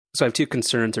So I have two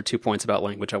concerns or 2 points about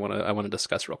language I want to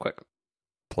discuss real quick.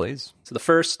 Please. So the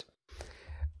first,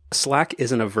 slack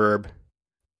isn't a verb.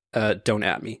 Don't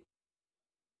at me.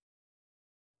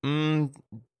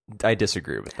 I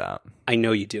disagree with that. I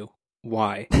know you do.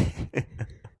 Why?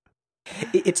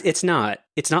 It's not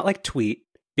like tweet,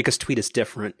 because tweet is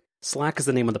different. Slack is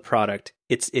the name of the product.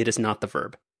 It is not the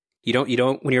verb. You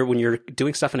don't when you're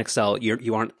doing stuff in Excel,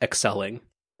 you aren't excelling.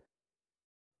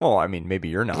 Well, I mean, maybe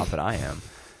you're not, but I am.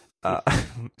 So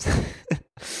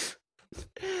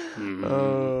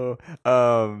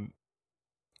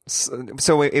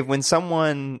if when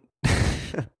someone,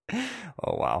 oh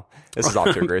wow, this is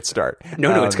off to a great start.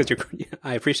 No, it's because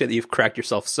I appreciate that you've cracked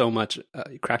yourself so much.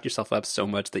 You cracked yourself up so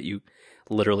much that you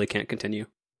literally can't continue.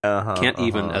 Can't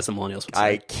even, as the millennials would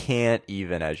say. I can't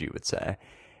even, as you would say.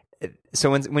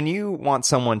 So when you want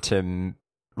someone to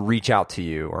reach out to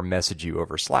you or message you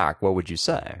over Slack, what would you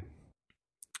say?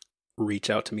 Reach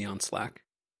out to me on Slack.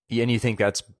 And you think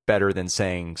that's better than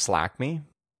saying Slack me?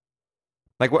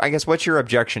 Like, I guess, what's your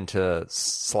objection to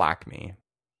Slack me?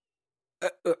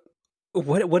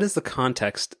 What is the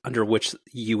context under which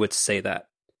you would say that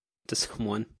to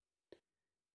someone?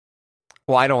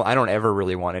 Well, I don't ever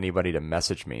really want anybody to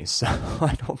message me, so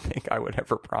I don't think I would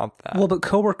ever prompt that. Well, but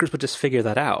coworkers would just figure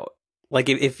that out. Like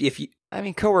if you, I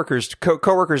mean, coworkers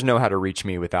know how to reach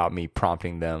me without me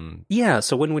prompting them. Yeah.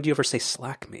 So when would you ever say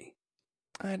Slack me?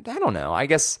 I don't know. I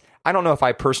guess I don't know if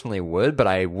I personally would, but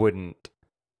I wouldn't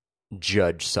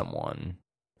judge someone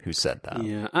who said that.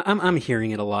 Yeah, I'm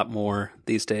hearing it a lot more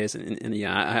these days, and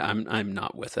yeah, I'm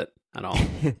not with it at all.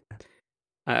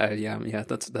 Yeah,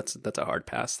 that's a hard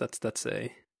pass. That's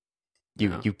a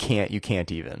you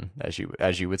can't even, as you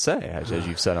would say, as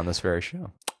you've said on this very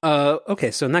show.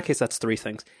 Okay, so in that case, that's three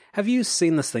things. Have you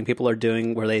seen this thing people are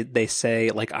doing where they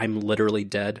say like I'm literally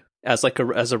dead as like a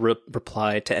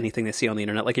reply to anything they see on the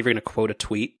internet? Like if you're going to quote a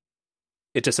tweet,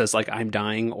 it just says like I'm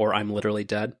dying or I'm literally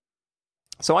dead.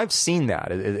 So I've seen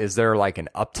that. Is there like an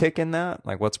uptick in that?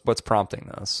 Like what's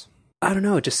prompting this? I don't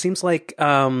know. It just seems like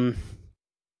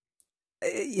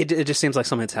it just seems like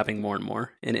something that's happening more and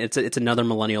more, and it's another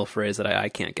millennial phrase that I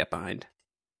can't get behind.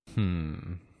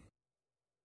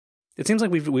 It seems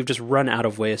like we've just run out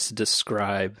of ways to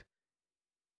describe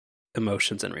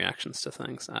emotions and reactions to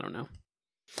things. I don't know.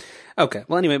 Okay,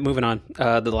 well, anyway, moving on.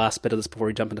 The last bit of this before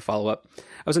we jump into follow-up. I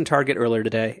was in Target earlier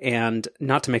today, and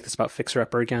not to make this about Fixer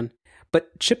Upper again,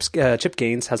 but Chip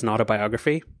Gaines has an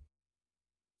autobiography,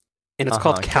 and it's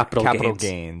called Capital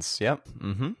Gains. Yep.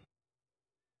 Mm-hmm.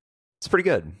 It's pretty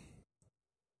good.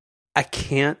 I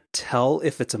can't tell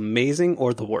if it's amazing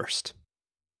or the worst.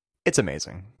 It's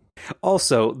amazing.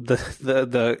 Also,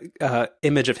 the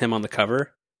image of him on the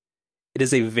cover, it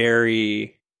is a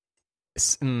very...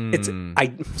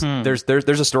 There's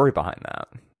a story behind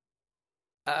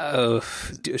that.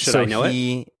 Should I know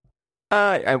it?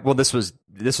 Well, this was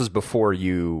before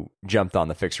you jumped on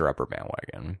the Fixer Upper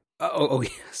bandwagon. Oh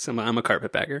yes, I'm a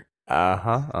carpetbagger.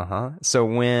 So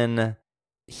when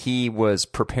he was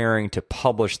preparing to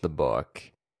publish the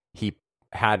book, he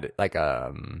had like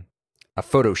a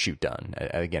photo shoot done,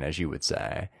 again, as you would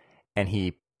say, and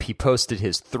he posted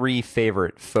his 3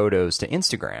 favorite photos to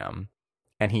Instagram,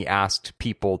 and he asked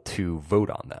people to vote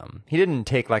on them. He didn't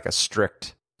take like a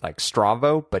strict like straw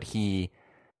vote, but he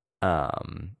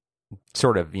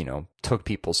sort of, took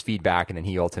people's feedback, and then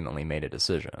he ultimately made a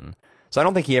decision. So I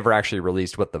don't think he ever actually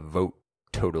released what the vote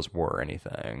totals were or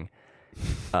anything.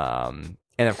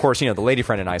 And of course, the lady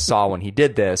friend and I saw when he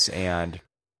did this, and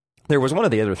there was one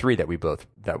of the other 3 that we both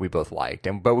liked,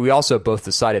 but we also both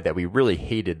decided that we really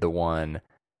hated the one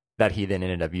that he then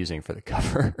ended up using for the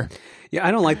cover. Yeah,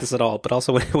 I don't like this at all. But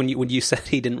also, when you said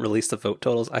he didn't release the vote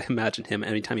totals, I imagine him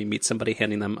anytime he meets somebody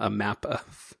handing them a map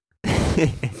of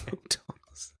vote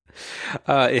totals.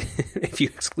 If you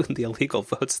exclude the illegal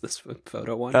votes, this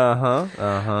photo one.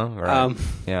 Right.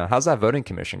 Yeah. How's that voting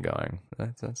commission going?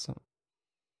 That's.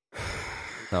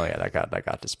 Oh yeah, that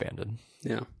got disbanded.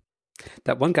 Yeah,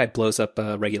 that one guy blows up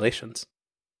regulations.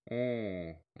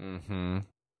 Mm-hmm.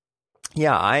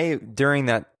 Yeah, during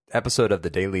that episode of The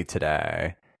Daily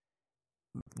today,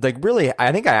 like really,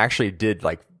 I think I actually did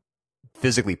like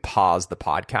physically pause the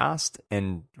podcast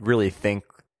and really think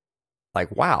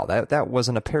like, wow, that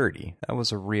wasn't a parody. That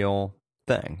was a real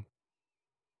thing.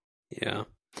 Yeah.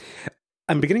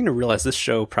 I'm beginning to realize this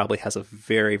show probably has a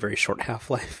very, very short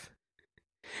half-life.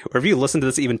 Or if you listen to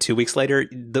this even 2 weeks later,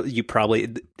 it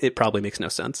probably makes no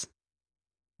sense.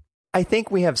 I think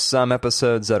we have some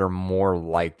episodes that are more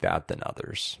like that than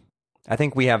others. I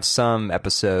think we have some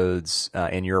episodes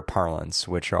in your parlance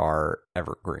which are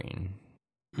evergreen.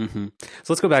 Mm-hmm. So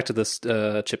let's go back to this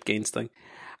Chip Gaines thing.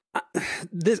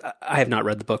 This I have not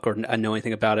read the book or know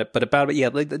anything about it, but about it, yeah,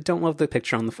 like don't love the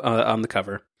picture on the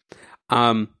cover.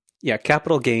 Yeah,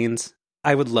 capital gains.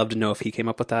 I would love to know if he came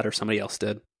up with that or somebody else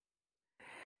did.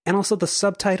 And also the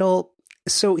subtitle.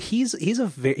 So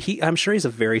I'm sure he's a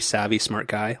very savvy, smart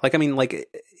guy. Like, I mean, like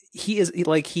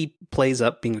he plays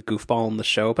up being a goofball in the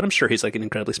show, but I'm sure he's like an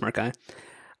incredibly smart guy.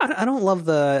 I don't love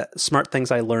the smart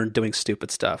things I learned doing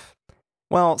stupid stuff.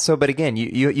 Well, but again,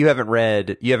 you haven't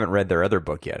read their other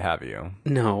book yet, have you?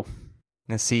 No.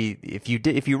 Now, see, if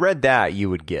you read that, you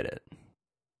would get it.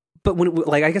 But when,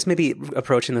 like, I guess maybe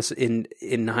approaching this in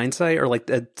hindsight, or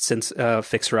like since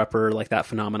Fixer Upper, like that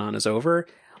phenomenon is over,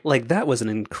 like that was an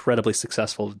incredibly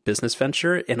successful business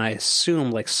venture, and I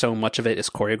assume like so much of it is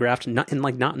choreographed, not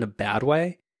in a bad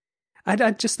way.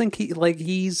 I just think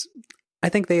I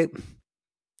think they,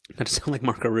 not to sound like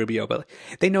Marco Rubio, but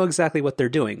they know exactly what they're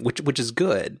doing, which is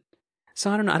good. So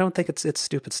I don't know. I don't think it's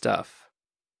stupid stuff.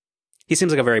 He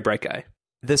seems like a very bright guy.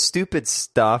 The stupid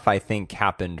stuff, I think,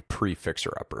 happened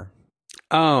pre-Fixer Upper.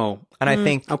 Oh. And I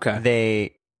think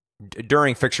okay.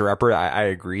 during Fixer Upper, I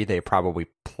agree, they probably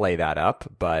play that up,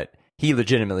 but he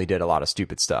legitimately did a lot of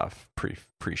stupid stuff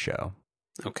pre-show.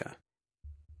 Okay.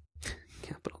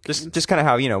 Capital just kind of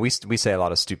how, we say a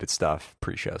lot of stupid stuff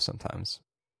pre-show sometimes.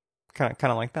 Kind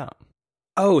of like that.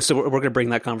 Oh, so we're going to bring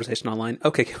that conversation online.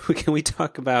 Okay, can we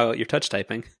talk about your touch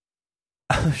typing?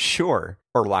 Sure,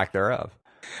 or lack thereof.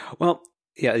 Well,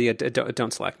 yeah.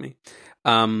 Don't slack me.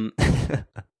 I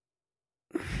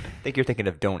think you're thinking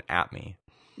of don't at me.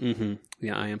 Mm-hmm.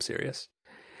 Yeah, I am serious.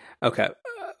 Okay,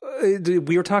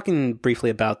 we were talking briefly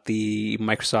about the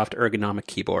Microsoft ergonomic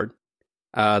keyboard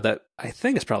that I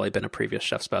think has probably been a previous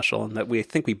Chef Special, and that we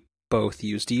both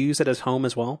use. Do you use it at home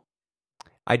as well?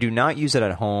 I do not use it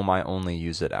at home. I only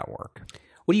use it at work.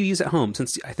 What do you use at home?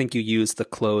 Since I think you use the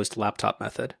closed laptop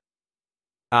method.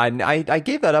 I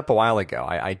gave that up a while ago.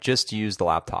 I just use the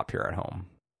laptop here at home.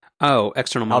 Oh,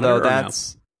 external monitor. Although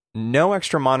that's no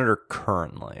extra monitor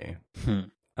currently.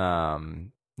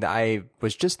 I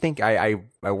was just thinking, I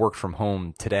worked from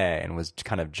home today and was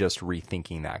kind of just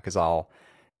rethinking that because I'll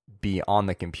be on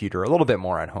the computer a little bit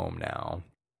more at home now.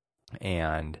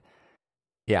 And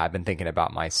yeah, I've been thinking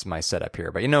about my setup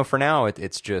here. But, for now,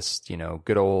 it's just,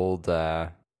 good old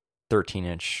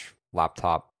 13-inch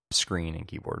laptop screen and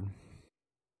keyboard.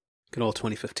 Good old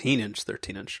 2015-inch,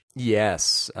 13-inch.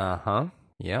 Yes. Uh-huh.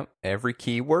 Yep. Every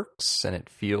key works, and it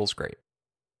feels great.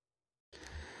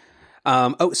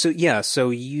 So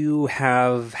you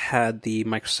have had the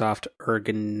Microsoft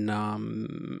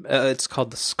it's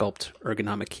called the Sculpt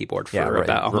ergonomic keyboard for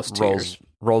about almost 2 years.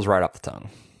 Rolls right off the tongue.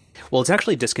 Well, it's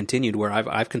actually discontinued where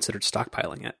I've considered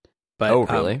stockpiling it. But, oh,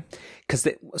 really?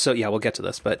 We'll get to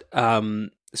this. But so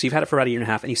you've had it for about a year and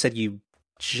a half, and you said you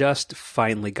just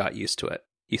finally got used to it.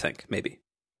 You think, maybe?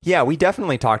 Yeah, we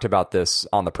definitely talked about this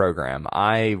on the program.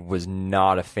 I was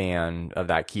not a fan of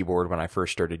that keyboard when I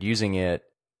first started using it.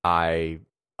 I,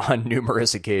 on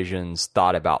numerous occasions,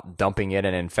 thought about dumping it,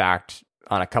 and in fact,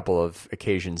 on a couple of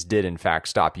occasions, did in fact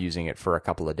stop using it for a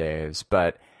couple of days.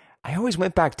 But I always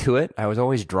went back to it. I was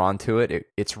always drawn to it.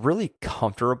 It's really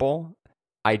comfortable.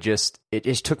 It just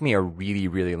took me a really,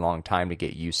 really long time to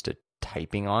get used to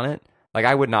typing on it. Like,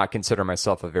 I would not consider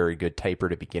myself a very good typer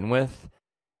to begin with.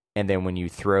 And then when you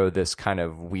throw this kind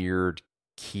of weird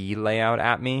key layout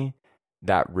at me,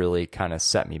 that really kind of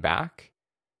set me back.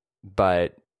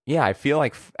 But yeah, I feel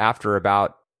like after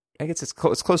about, I guess it's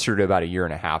closer to about a year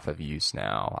and a half of use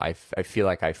now, I feel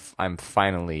like I'm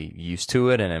finally used to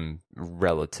it and I'm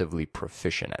relatively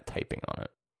proficient at typing on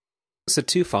it. So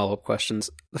 2 follow-up questions.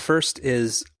 The first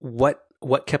is what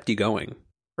kept you going?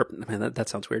 Or, man, that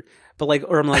sounds weird. But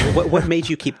what made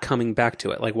you keep coming back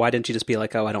to it? Like, why didn't you just be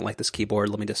like, oh, I don't like this keyboard.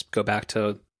 Let me just go back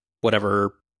to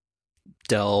whatever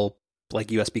Dell like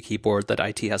USB keyboard that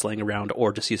IT has laying around,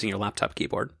 or just using your laptop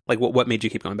keyboard? Like, what made you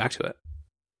keep going back to it?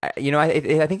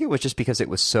 I think it was just because it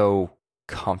was so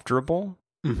comfortable.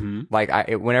 Mm-hmm. Like,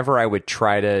 whenever I would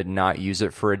try to not use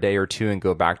it for a day or two and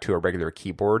go back to a regular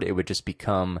keyboard, it would just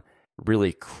become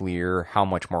really clear how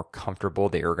much more comfortable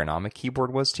the ergonomic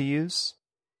keyboard was to use.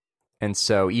 And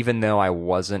so even though I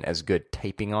wasn't as good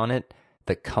typing on it,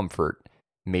 the comfort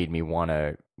made me want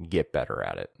to get better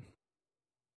at it.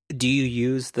 Do you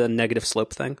use the negative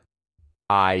slope thing?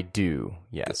 I do,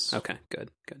 yes. Okay,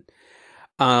 good.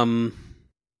 What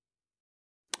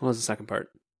was the second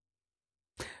part?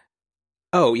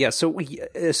 Oh, yeah, so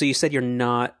you said you're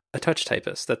not a touch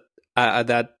typist.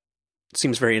 That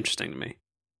seems very interesting to me.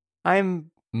 I'm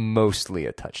mostly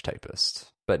a touch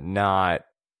typist, but not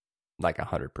like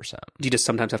 100%. Do you just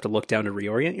sometimes have to look down to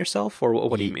reorient yourself, or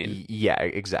what do you mean? Yeah,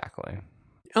 exactly.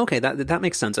 Okay, that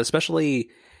makes sense, especially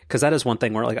because that is one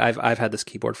thing where like I've had this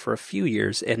keyboard for a few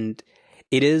years, and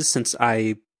it is, since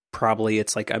I probably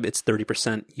it's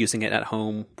 30% using it at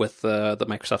home with the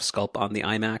Microsoft Sculpt on the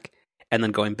iMac, and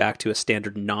then going back to a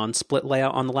standard non-split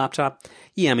layout on the laptop.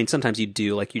 Yeah, I mean, sometimes you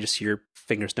do, like, your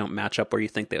fingers don't match up where you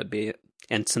think they would be.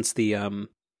 And since the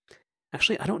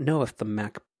actually, I don't know if the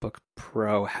MacBook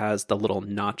Pro has the little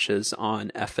notches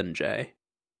on F and J.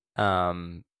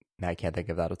 I can't think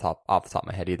of that off the top of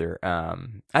my head either.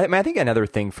 I think another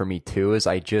thing for me too is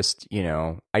I just,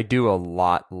 I do a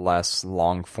lot less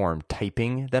long form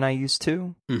typing than I used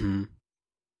to. Mm-hmm.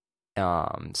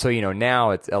 So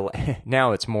now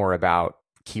it's more about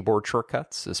keyboard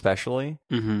shortcuts, especially.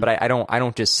 Mm-hmm. But I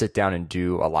don't just sit down and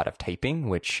do a lot of typing,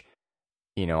 which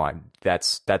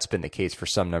that's been the case for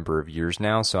some number of years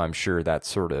now. So I'm sure that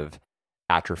sort of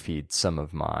atrophied some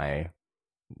of my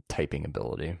typing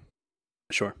ability.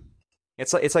 Sure.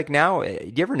 It's like now.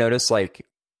 Do you ever notice, like,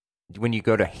 when you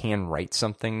go to handwrite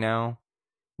something now,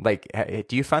 like,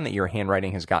 do you find that your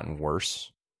handwriting has gotten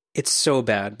worse? It's so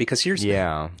bad because here's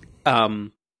how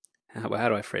do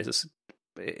I phrase this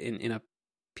in a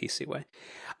PC way?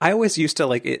 I always used to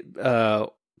like it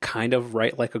kind of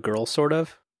write like a girl, sort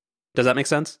of. Does that make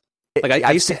sense? Like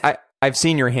I've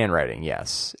seen your handwriting.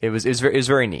 Yes, it was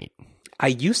very neat. I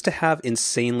used to have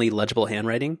insanely legible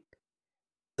handwriting.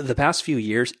 The past few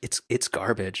years, it's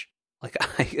garbage. Like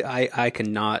I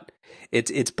cannot.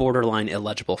 It's borderline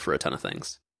illegible for a ton of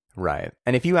things. Right.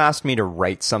 And if you asked me to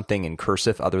write something in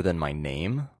cursive other than my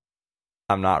name,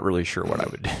 I'm not really sure what I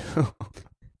would do.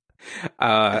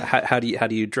 How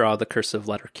do you draw the cursive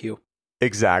letter Q?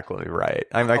 Exactly right.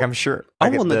 I'm sure.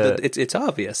 It's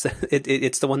obvious.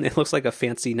 It's the one that looks like a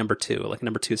fancy number 2. Like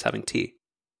number 2 is having T.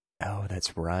 Oh,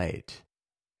 that's right.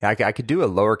 I could do a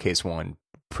lowercase one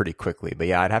pretty quickly, but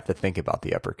yeah, I'd have to think about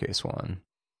the uppercase one.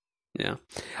 Yeah.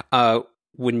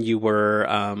 When you were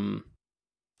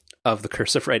of the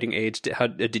cursive writing age,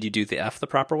 did you do the F the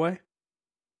proper way?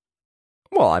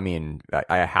 Well, I mean,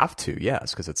 I have to,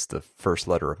 yes, because it's the first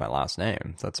letter of my last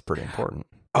name. So that's pretty important.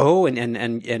 Oh, and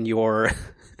your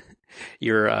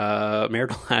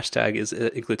marital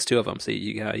hashtag includes 2 of them. So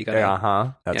you got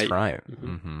That's right.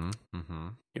 Mm-hmm.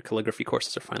 Your calligraphy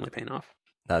courses are finally paying off.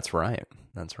 That's right.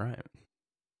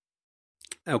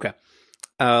 Okay,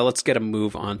 let's get a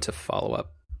move on to follow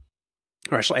up.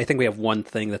 Or actually, I think we have one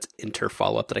thing that's inter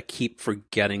follow up that I keep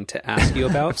forgetting to ask you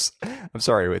about. I'm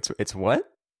sorry. It's what?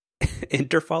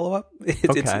 Inter follow up.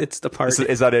 It's the part.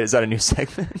 Is that a new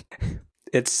segment?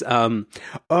 It's I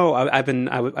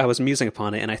was musing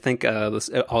upon it, and I think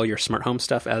all your smart home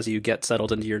stuff as you get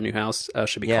settled into your new house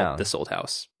should be called This Old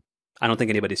House. I don't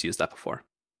think anybody's used that before.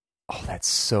 Oh, that's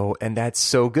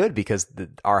so good because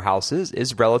our house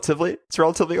is relatively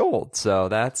old. So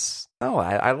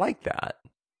I like that.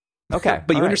 Okay,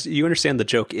 but you understand the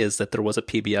joke is that there was a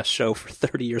PBS show for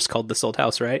 30 years called This Old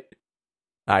House, right?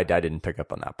 I didn't pick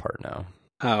up on that part. No.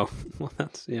 Oh, well,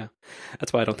 that's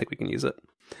why I don't think we can use it.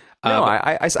 No,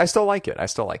 I still like it.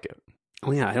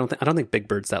 Oh yeah, I don't think Big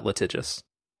Bird's that litigious.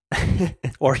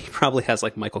 Or he probably has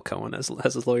like Michael Cohen as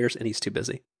his lawyers, and he's too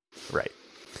busy. Right.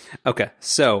 Okay,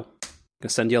 so I'm gonna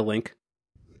send you a link.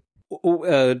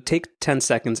 Take 10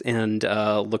 seconds and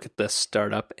look at this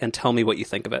startup and tell me what you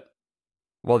think of it.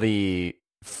 Well, the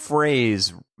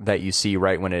phrase that you see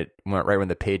right when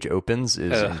the page opens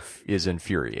is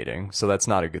infuriating. So that's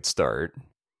not a good start.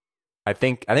 I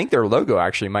think their logo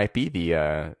actually might be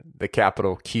the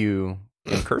capital Q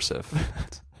in cursive.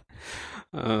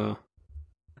 I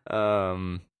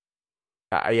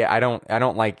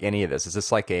don't like any of this. Is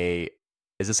this like a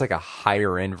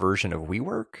higher end version of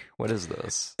WeWork? What is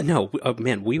this? No,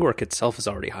 man, WeWork itself is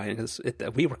already high because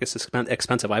WeWork is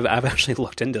expensive. I've actually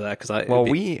looked into that because I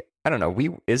don't know.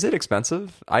 Is it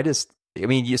expensive?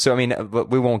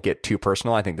 We won't get too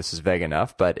personal. I think this is vague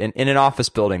enough. But in an office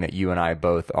building that you and I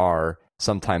both are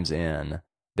sometimes in,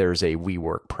 there's a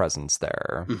WeWork presence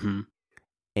there. Mm-hmm.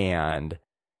 And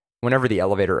whenever the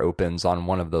elevator opens on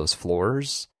one of those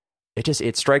floors,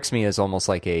 it strikes me as almost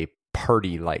like a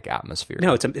party-like atmosphere.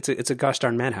 No, it's a gosh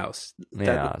darn madhouse. But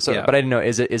I didn't know.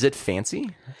 Is it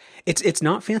fancy? It's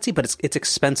not fancy, but it's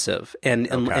expensive, and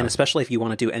especially if you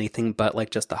want to do anything but like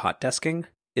just the hot desking,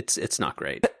 it's not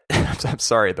great. I'm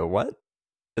sorry. The what?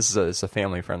 This is a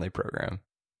family friendly program.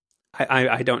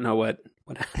 I don't know what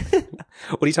what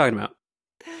are you talking about?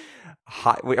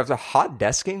 Hot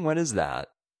desking. What is that?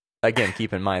 Again,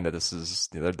 keep in mind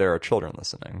that there are children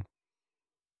listening.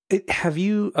 Have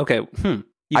you? Okay.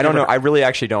 I don't know. I really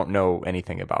actually don't know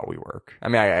anything about WeWork. I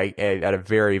mean, I at a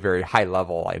very, very high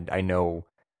level, I know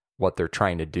what they're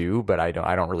trying to do, but I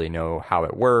don't really know how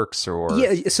it works or.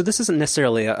 Yeah, so this isn't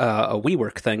necessarily a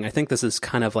WeWork thing. I think this is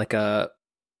kind of like a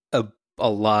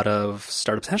lot of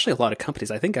startups, actually a lot of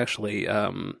companies. I think actually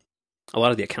a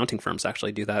lot of the accounting firms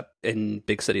actually do that in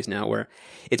big cities now, where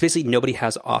it's basically nobody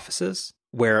has offices,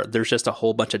 where there's just a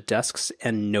whole bunch of desks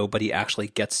and nobody actually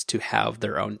gets to have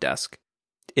their own desk.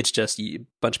 It's just a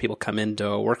bunch of people come in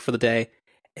to work for the day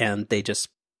and they just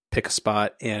pick a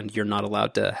spot, and you're not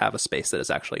allowed to have a space that is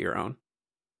actually your own.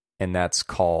 And that's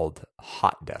called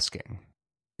hot desking.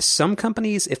 Some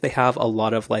companies, if they have a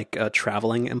lot of like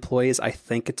traveling employees, I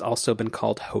think it's also been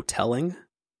called hoteling.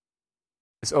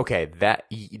 Okay, that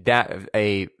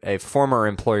a former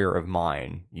employer of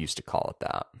mine used to call it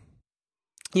that.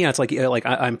 Yeah, it's like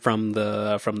I'm from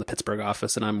the Pittsburgh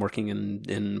office, and I'm working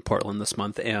in Portland this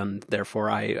month, and therefore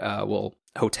I will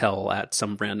hotel at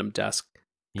some random desk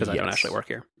because I don't actually work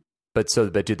here. But do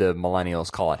the millennials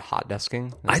call it hot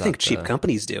desking? I think cheap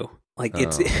companies do. Like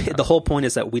the whole point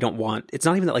is that we don't want. It's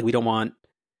not even that like we don't want.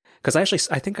 Because I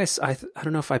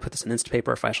don't know if I put this in Instapaper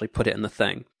or if I actually put it in the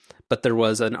thing, but there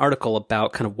was an article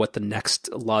about kind of what the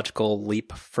next logical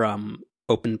leap from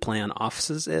open plan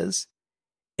offices is,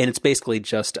 and it's basically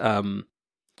just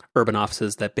urban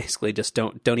offices that basically just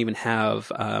don't even have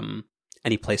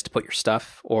any place to put your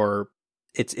stuff, or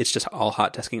it's just all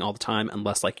hot desking all the time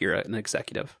unless like you're an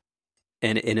executive.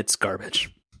 And it's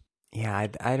garbage. Yeah,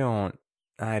 I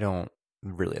don't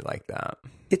really like that.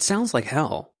 It sounds like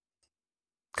hell.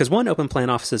 Because one, open plan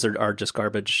offices are just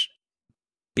garbage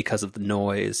because of the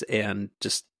noise and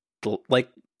just like,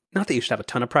 not that you should have a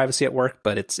ton of privacy at work,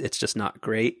 but it's just not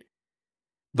great.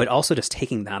 But also just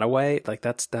taking that away, like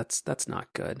that's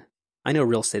not good. I know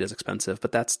real estate is expensive,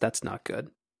 but that's not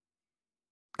good.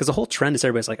 Because the whole trend is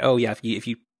everybody's like, oh yeah, if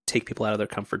you take people out of their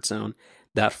comfort zone,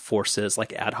 that forces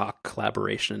like ad hoc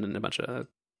collaboration and a bunch of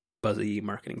buzzy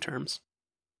marketing terms.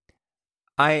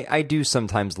 I do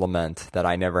sometimes lament that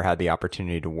I never had the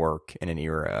opportunity to work in an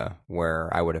era where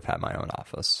I would have had my own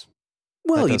office.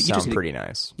 Well, that does sound pretty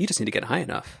nice. You just need to get high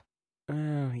enough.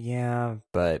 Yeah,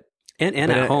 but and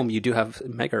at home you do have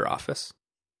Megger office.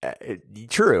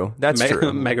 True, that's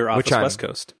true. Megger office West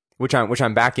Coast, which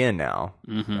I'm back in now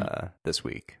this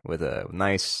week with a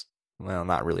nice, well,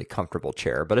 not really comfortable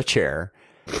chair, but a chair.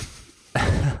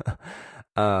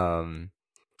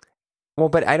 Well,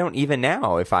 but I don't even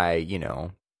now if I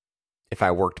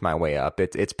worked my way up,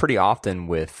 it's pretty often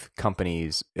with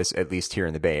companies, at least here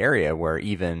in the Bay Area, where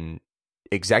even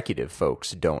executive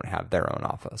folks don't have their own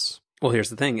office. Well, here's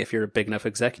the thing. If you're a big enough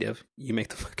executive, you make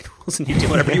the fucking rules and you do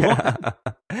whatever you want.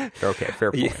 Okay,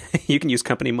 fair point. You can use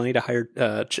company money to hire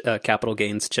capital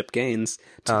gains, Chip Gaines,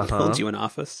 to build you an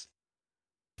office.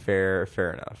 Fair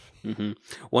enough. Mm-hmm.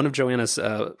 One of Joanna's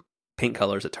paint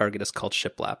colors at Target is called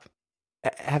shiplap.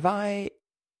 Have I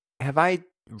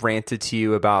ranted to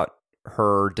you about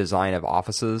her design of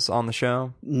offices on the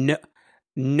show?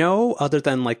 No, other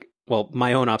than like, well,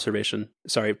 my own observation,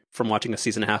 from watching a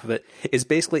season and a half of it, is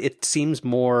basically it seems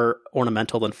more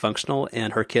ornamental than functional,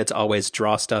 and her kids always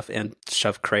draw stuff and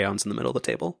shove crayons in the middle of the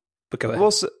table. But go ahead.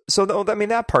 Well, so I mean,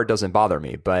 that part doesn't bother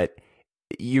me, but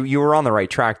you were on the right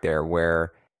track there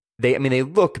where they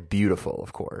look beautiful,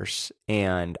 of course,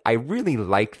 and I really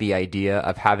like the idea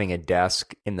of having a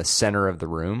desk in the center of the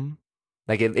room.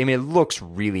 Like, it looks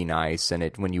really nice, and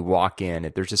when you walk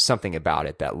in, there's just something about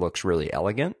it that looks really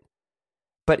elegant.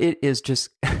 But it is just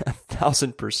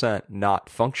 1,000% not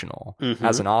functional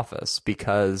as an office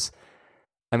because,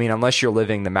 I mean, unless you're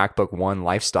living the MacBook One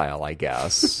lifestyle, I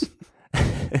guess,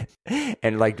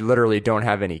 and like literally don't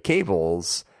have any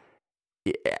cables.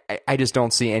 I just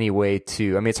don't see any way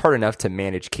to. I mean, it's hard enough to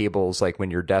manage cables like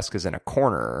when your desk is in a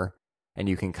corner and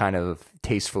you can kind of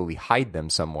tastefully hide them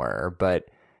somewhere. But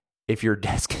if your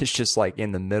desk is just like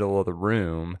in the middle of the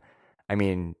room, I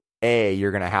mean,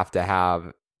 you're going to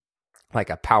have like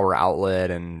a power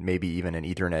outlet and maybe even an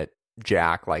Ethernet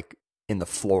jack like in the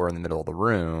floor in the middle of the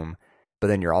room. But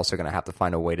then you're also going to have to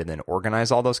find a way to then organize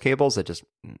all those cables. I just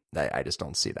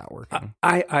don't see that working.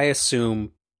 I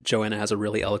assume Joanna has a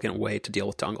really elegant way to deal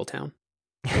with Dongletown.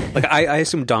 Like I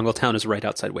assume Dongletown is right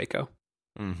outside Waco.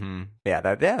 Mm-hmm. Yeah,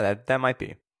 that might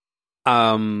be.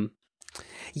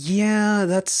 Yeah,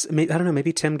 I don't know.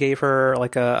 Maybe Tim gave her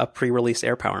like a pre-release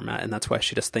AirPower mat, and that's why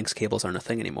she just thinks cables aren't a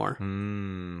thing anymore.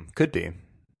 Could be.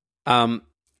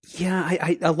 Yeah,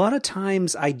 I a lot of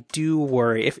times I do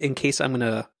worry in case I'm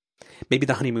gonna. Maybe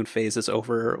the honeymoon phase is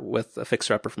over with a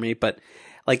fixer-upper for me, but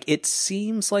like it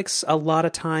seems like a lot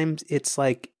of times it's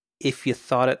like if you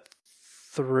thought it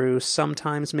through,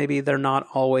 sometimes maybe they're not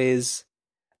always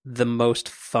the most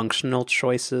functional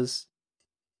choices.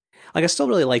 Like, I still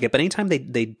really like it, but anytime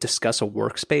they discuss a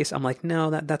workspace, I'm like, no,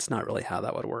 that's not really how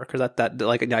that would work. Or that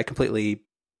like, I completely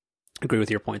agree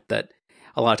with your point that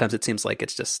a lot of times it seems like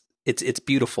it's just it's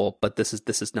beautiful, but this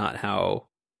is not how.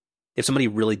 If somebody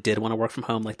really did want to work from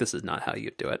home, like, this is not how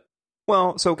you do it.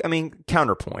 Well, so I mean,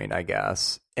 counterpoint, I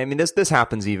guess. I mean, this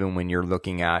happens even when you're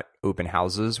looking at open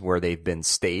houses where they've been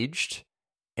staged,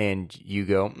 and you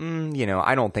go, you know,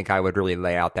 I don't think I would really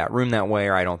lay out that room that way,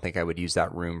 or I don't think I would use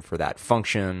that room for that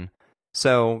function.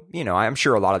 So, you know, I'm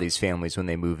sure a lot of these families, when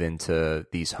they move into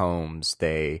these homes,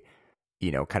 they,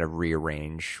 you know, kind of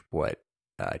rearrange what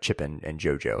Chip and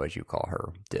JoJo, as you call her,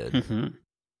 did. Mm-hmm.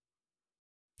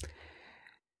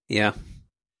 Yeah.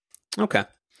 Okay.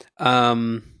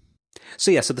 So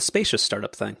the spacious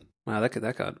startup thing. Wow,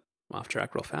 that got off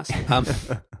track real fast.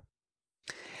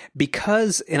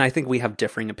 Because, and I think we have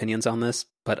differing opinions on this,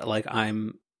 but like,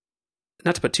 I'm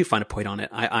not to put too fine a point on it.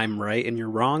 I'm right and you're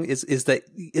wrong. Is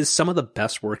some of the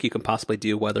best work you can possibly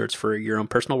do, whether it's for your own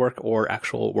personal work or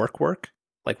actual work,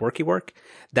 like worky work.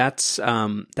 That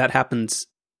happens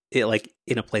like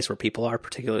in a place where people are,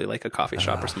 particularly like a coffee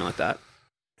shop or something like that.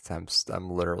 I'm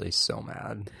literally so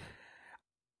mad.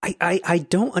 I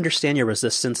don't understand your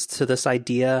resistance to this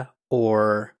idea,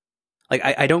 or like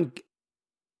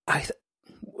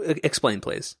explain,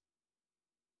 please.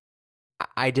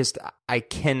 I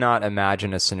cannot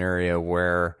imagine a scenario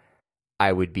where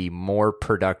I would be more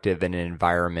productive in an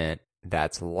environment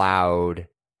that's loud,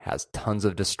 has tons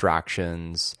of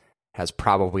distractions, has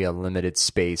probably a limited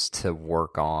space to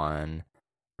work on,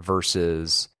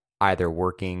 versus either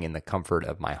working in the comfort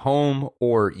of my home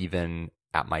or even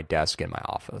at my desk in my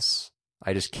office.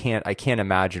 I can't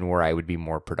imagine where I would be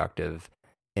more productive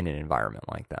in an environment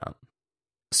like that.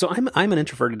 So I'm an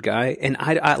introverted guy, and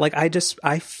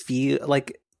I feel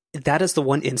like that is the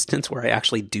one instance where I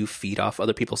actually do feed off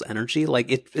other people's energy. Like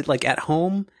it like at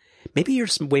home, maybe you're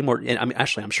just way more, I mean,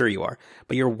 actually I'm sure you are,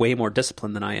 but you're way more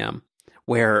disciplined than I am.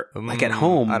 Where like at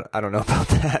home, I don't know about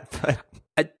that,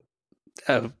 but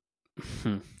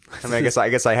I mean, I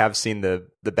guess I have seen the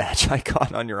badge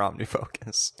icon on your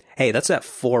OmniFocus. Hey, that's at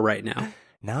 4 right now.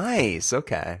 Nice.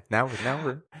 Okay. Now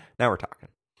we're talking.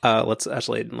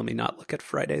 Let me not look at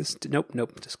Fridays. Nope.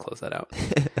 Just close that out.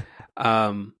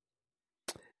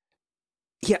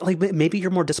 Yeah, like maybe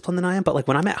you're more disciplined than I am, but like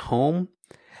when I'm at home,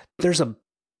 there's a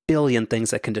billion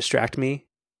things that can distract me.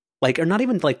 Like, or not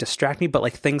even like distract me, but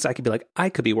like things I could be like, I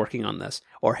could be working on this,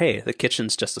 or hey, the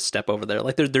kitchen's just a step over there.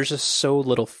 Like there's just so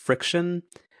little friction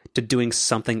to doing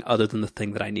something other than the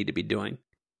thing that I need to be doing.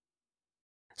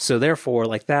 So therefore,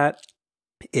 like that,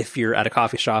 if you're at a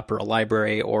coffee shop or a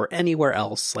library or anywhere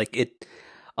else, like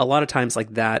a lot of times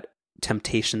like that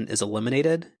temptation is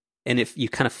eliminated. And if you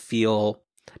kind of feel,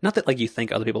 not that like you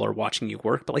think other people are watching you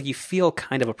work, but like you feel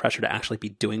kind of a pressure to actually be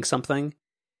doing something.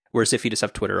 Whereas if you just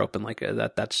have Twitter open like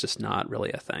that's just not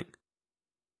really a thing.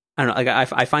 I don't know.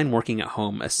 Like I find working at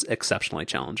home exceptionally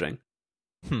challenging.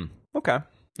 Okay.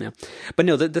 Yeah, but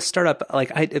no, the startup, like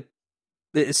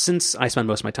since I spend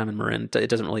most of my time in Marin, it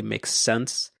doesn't really make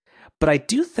sense. But I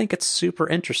do think it's super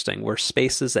interesting where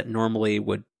spaces that normally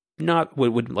would not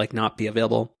be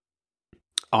available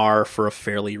are for a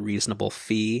fairly reasonable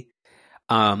fee,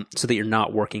 so that you're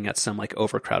not working at some like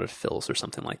overcrowded fills or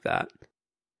something like that.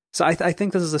 So I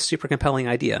think this is a super compelling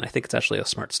idea, and I think it's actually a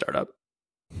smart startup.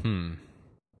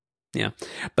 Yeah,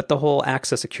 but the whole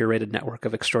access a curated network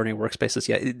of extraordinary workspaces,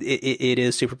 yeah, it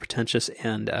is super pretentious,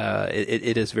 and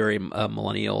it is very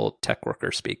millennial tech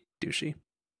worker speak douchey.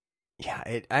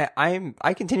 Yeah,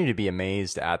 I continue to be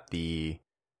amazed at the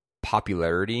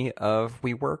popularity of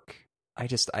WeWork.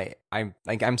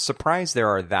 I'm surprised there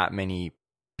are that many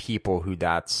people who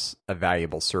that's a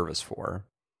valuable service for.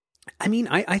 I mean,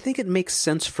 I think it makes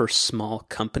sense for small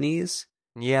companies.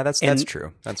 Yeah, that's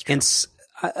true. That's true. And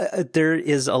there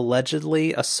is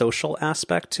allegedly a social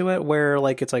aspect to it where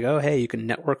like it's like, oh, hey, you can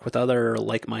network with other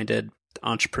like-minded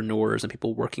entrepreneurs and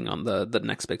people working on the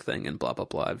next big thing and blah blah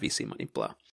blah, VC money,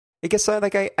 blah. I guess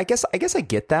I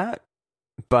get that,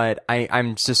 but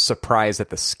I'm just surprised at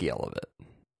the scale of it.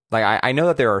 Like I know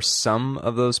that there are some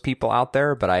of those people out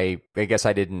there, but I guess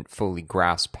I didn't fully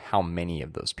grasp how many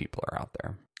of those people are out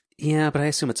there. Yeah, but I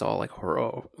assume it's all like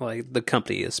horror. Like the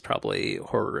company is probably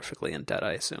horrifically in debt,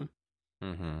 I assume.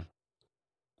 Mm-hmm.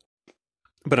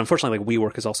 But unfortunately, like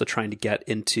WeWork is also trying to get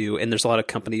into, and there's a lot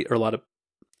of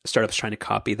startups trying to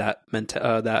copy that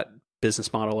that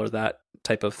business model or that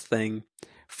type of thing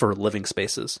for living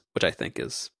spaces, which I think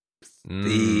is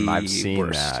the I've seen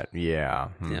worst. that. Yeah.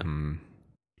 Mm-hmm.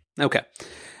 Yeah. Okay.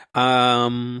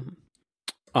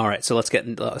 All right. So let's get.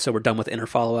 So we're done with inner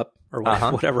follow up or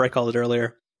whatever I called it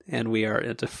earlier, and we are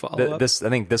into follow up. I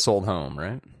think this old home,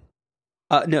 right?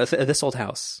 No, This Old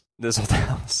House. This Old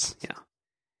House. Yeah.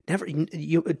 Never.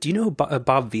 Do you know who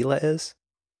Bob Vila is?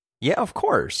 Yeah, of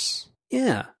course.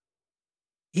 Yeah.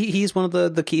 He's one of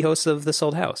the key hosts of This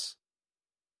Old House.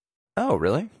 Oh,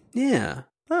 really? Yeah.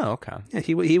 Oh, okay. Yeah,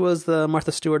 he was the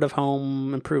Martha Stewart of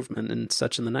Home Improvement and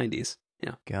such in the 90s.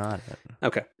 Yeah. Got it.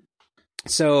 Okay.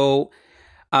 So,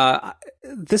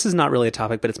 this is not really a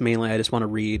topic, but it's mainly I just want to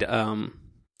read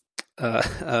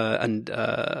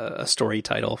a story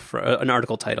title for an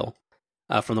article title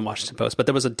from the Washington Post. But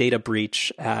there was a data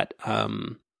breach at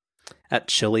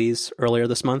Chili's earlier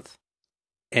this month,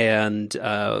 and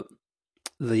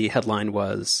the headline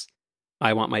was,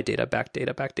 "I want my data back,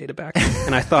 data back, data back."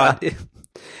 And I thought,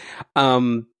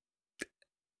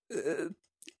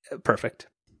 perfect.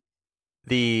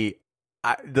 The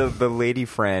lady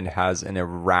friend has an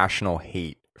irrational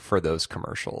hate for those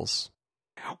commercials.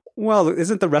 Well,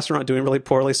 isn't the restaurant doing really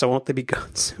poorly, so won't they be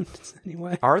gone soon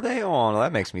anyway? Are they? Oh,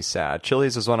 that makes me sad.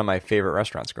 Chili's was one of my favorite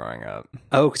restaurants growing up.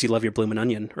 Oh, because you love your Bloomin'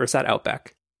 Onion. Or is that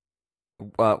Outback?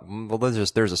 Well,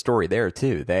 there's a story there,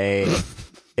 too. It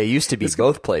used to be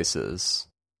both places.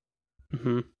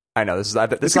 Mm-hmm. I know. This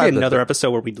is another episode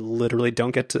where we literally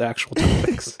don't get to actual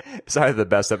topics. It's either the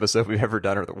best episode we've ever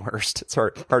done or the worst. It's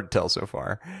hard to tell so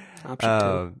far.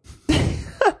 Option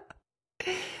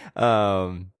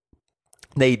two.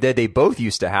 They both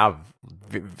used to have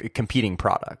competing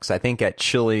products. I think at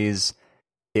Chili's,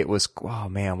 it was, oh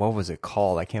man, what was it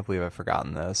called? I can't believe I've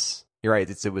forgotten this. You're right.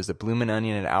 It was the Bloomin'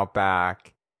 Onion at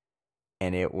Outback,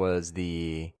 and it was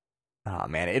oh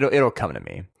man, it'll come to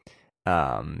me.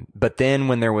 But then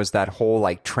when there was that whole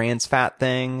like trans fat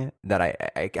thing that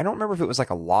I don't remember if it was like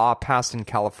a law passed in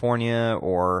California,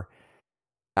 or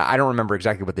I don't remember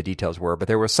exactly what the details were, but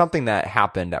there was something that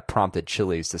happened that prompted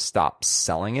Chili's to stop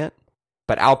selling it.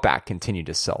 But Outback continued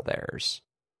to sell theirs.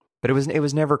 But it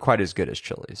was never quite as good as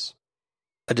Chili's.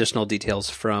 Additional details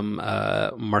from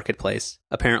Marketplace.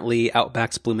 Apparently,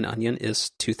 Outback's Bloomin' Onion is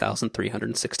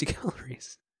 2,360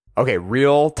 calories. Okay,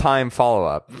 real-time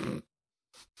follow-up.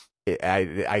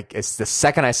 It's the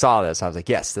second I saw this, I was like,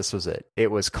 yes, this was it.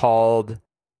 It was called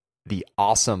the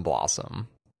Awesome Blossom.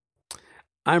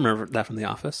 I remember that from The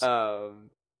Office.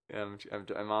 I'm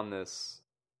on this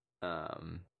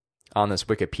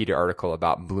Wikipedia article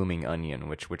about Blooming Onion,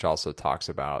 which also talks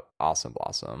about Awesome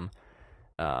Blossom.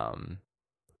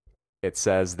 It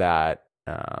says that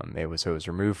it was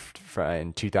removed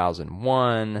in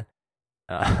 2001,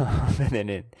 and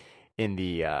then in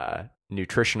the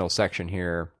nutritional section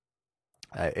here,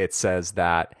 it says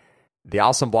that the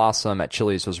Awesome Blossom at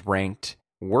Chili's was ranked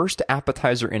worst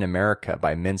appetizer in America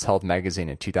by Men's Health magazine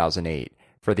in 2008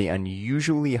 for the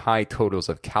unusually high totals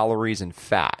of calories and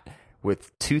fat,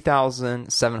 with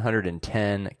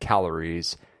 2,710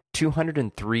 calories,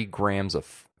 203 grams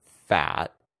of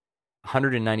fat,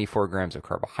 194 grams of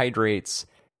carbohydrates,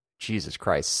 Jesus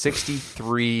Christ,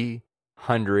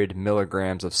 6,300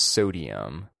 milligrams of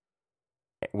sodium,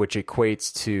 which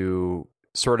equates to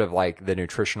sort of like the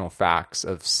nutritional facts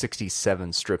of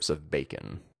 67 strips of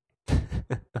bacon.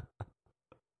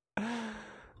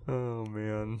 Oh,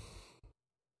 man.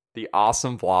 The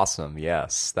Awesome Blossom.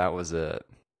 Yes, that was it.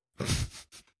 Do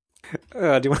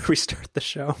you want to restart the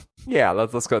show? Yeah,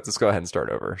 let's go ahead and start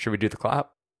over. Should we do the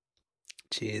clap?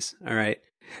 Jeez. All right.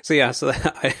 So yeah,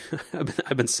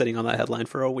 I've been sitting on that headline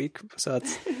for a week, so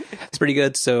it's pretty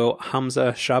good. So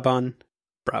Hamza Shaban,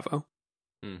 bravo.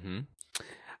 Mm-hmm.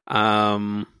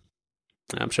 I'm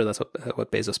sure that's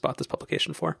what Bezos bought this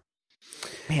publication for.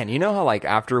 Man, you know how like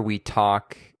after we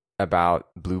talk about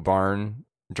Blue Barn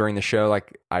during the show,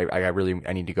 like I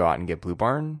need to go out and get Blue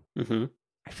Barn. Mm-hmm.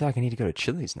 I feel like I need to go to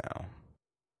Chili's now.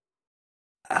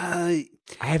 I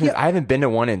haven't been to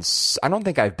one I don't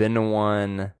think I've been to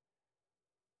one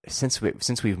since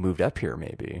we've moved up here.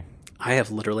 Maybe I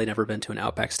have literally never been to an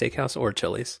Outback Steakhouse or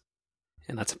Chili's,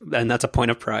 and that's a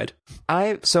point of pride.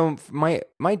 So my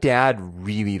dad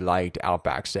really liked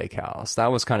Outback Steakhouse.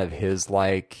 That was kind of his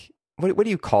like. What do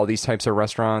you call these types of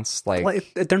restaurants?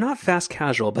 Like they're not fast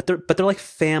casual, but they're like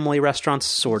family restaurants,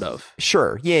 sort of.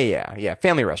 Sure, yeah.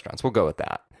 Family restaurants. We'll go with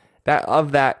that.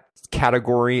 That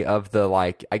category of the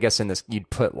like. I guess in this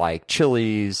you'd put like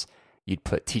Chili's, you'd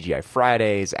put TGI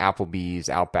Fridays, Applebee's,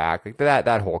 Outback, like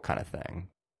that whole kind of thing.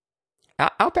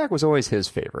 Outback was always his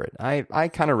favorite. I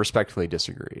kind of respectfully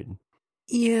disagreed.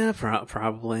 Yeah,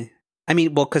 probably. I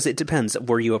mean, well, because it depends.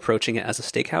 Were you approaching it as a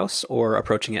steakhouse or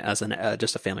approaching it as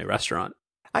just a family restaurant?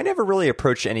 I never really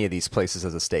approached any of these places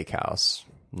as a steakhouse.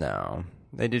 No.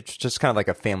 They did just kind of like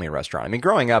a family restaurant. I mean,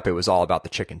 growing up, it was all about the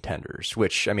chicken tenders,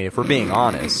 which, I mean, if we're being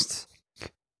honest,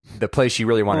 the place you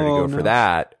really wanted to go for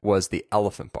that was the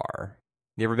Elephant Bar.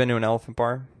 You ever been to an Elephant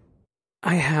Bar?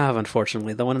 I have,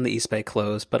 unfortunately. The one in the East Bay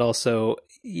closed, but also,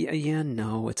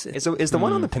 no, it's Is the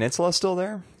one on the peninsula still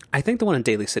there? I think the one in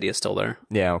Daly City is still there.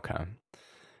 Yeah, okay.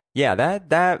 Yeah,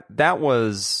 that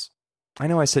was. I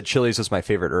know I said Chili's was my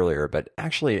favorite earlier, but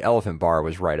actually Elephant Bar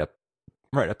was right up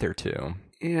there too.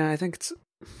 Yeah, I think it's.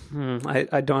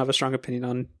 I don't have a strong opinion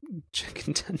on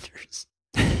chicken tenders.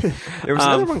 There was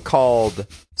another one called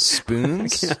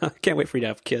Spoons. I can't wait for you to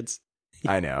have kids.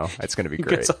 I know, it's going to be You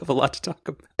great. guys will have a lot to talk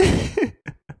about.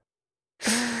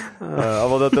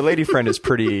 Although the lady friend is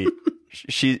pretty.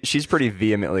 She's pretty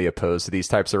vehemently opposed to these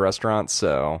types of restaurants.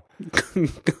 So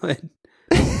Good.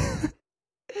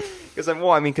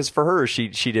 Because for her, she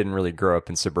didn't really grow up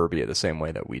in suburbia the same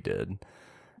way that we did.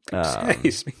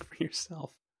 You speak for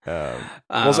yourself.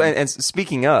 And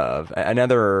speaking of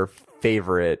another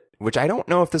favorite, which I don't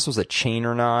know if this was a chain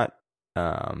or not,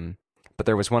 but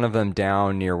there was one of them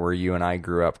down near where you and I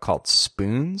grew up called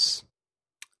Spoons.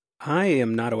 I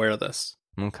am not aware of this.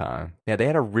 Okay. Yeah, they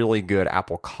had a really good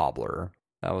apple cobbler.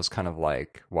 That was kind of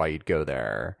like why you'd go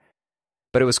there.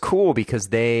 But it was cool because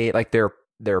they like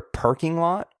their parking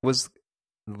lot was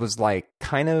like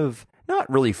kind of not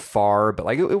really far, but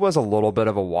like it was a little bit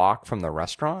of a walk from the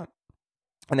restaurant.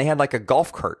 And they had like a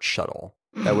golf cart shuttle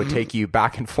that would take you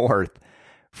back and forth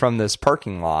from this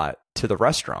parking lot to the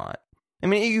restaurant. I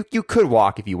mean, you could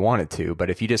walk if you wanted to, but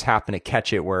if you just happen to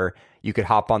catch it where you could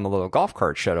hop on the little golf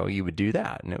cart shuttle, you would do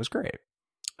that, and it was great.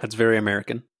 That's very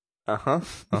American.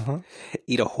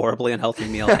 Eat a horribly unhealthy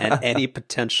meal and any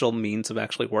potential means of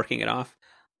actually working it off.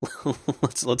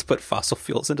 let's put fossil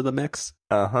fuels into the mix.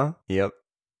 Yep.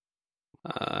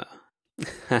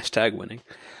 Hashtag winning.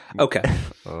 Okay.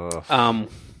 I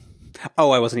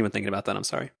wasn't even thinking about that. I'm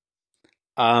sorry.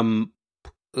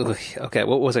 Okay.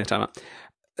 What was I talking about?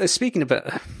 Speaking about,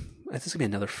 this is gonna be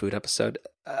another food episode.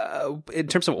 In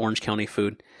terms of Orange County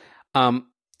food,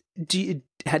 did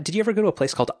you ever go to a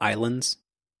place called Islands?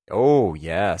 Oh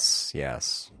yes.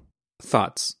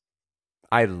 Thoughts?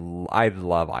 I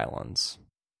love Islands.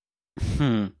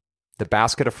 The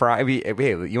basket of fries. Hey,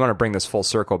 you want to bring this full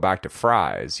circle back to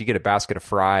fries? You get a basket of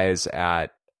fries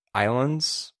at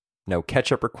Islands. No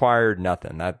ketchup required.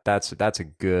 Nothing. That's a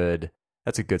good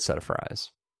set of fries.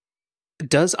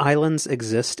 Does Islands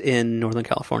exist in Northern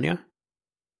California?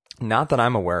 Not that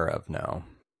I'm aware of. No.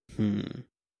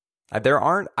 There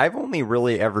aren't. I've only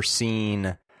really ever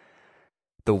seen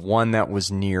the one that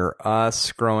was near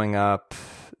us growing up.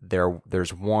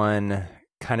 There's one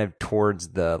kind of towards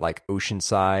the like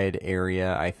Oceanside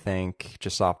area, I think,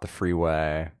 just off the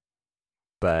freeway.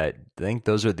 But I think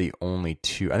those are the only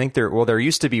two. I think there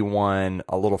used to be one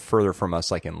a little further from us,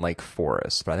 like in Lake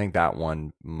Forest, but I think that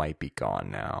one might be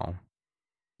gone now.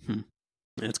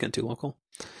 It's getting too local.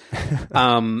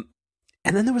 And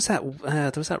then there was that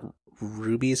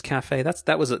Ruby's Cafe.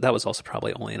 That was also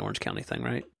probably only an Orange County thing,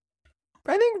 right?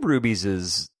 I think Ruby's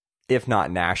is, if not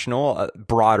national,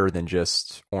 broader than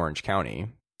just Orange County.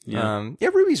 Yeah.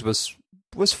 Ruby's was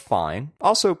fine.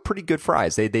 Also, pretty good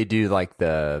fries. They do like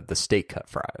the steak cut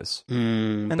fries,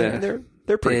 and they're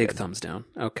pretty big good. thumbs down.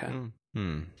 Okay.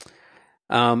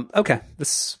 Okay.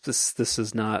 This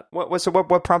is not.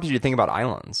 What prompted you to think about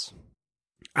Islands?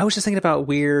 I was just thinking about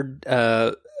weird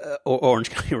Orange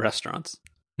County restaurants.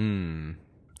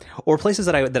 Or places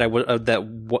that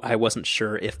I wasn't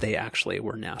sure if they actually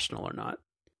were national or not.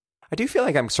 I do feel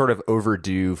like I'm sort of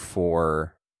overdue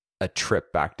for a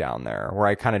trip back down there, where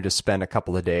I kind of just spend a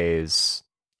couple of days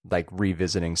like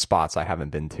revisiting spots I haven't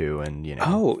been to in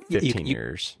 15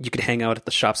 years. You could hang out at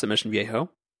the shops at Mission Viejo.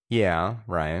 Yeah,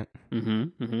 right.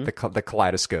 The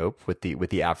Kaleidoscope with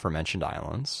the aforementioned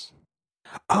islands.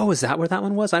 Oh, is that where that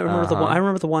one was? I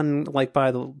remember the one like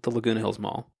by the Laguna Hills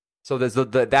Mall. So there's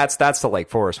that's the Lake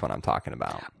Forest one I'm talking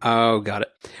about. Oh, got it.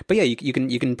 But yeah, you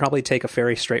can probably take a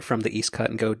ferry straight from the East Cut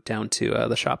and go down to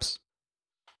the shops.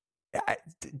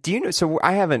 Do you know? So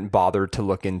I haven't bothered to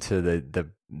look into the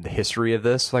history of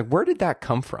this. Like, where did that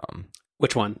come from?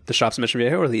 Which one? The shops at Mission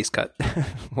Viejo or the East Cut?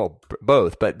 Well,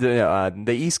 both, but the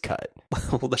East Cut.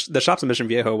 Well, the shops at Mission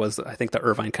Viejo was, I think, the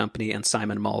Irvine Company and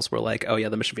Simon Malls were like, oh yeah,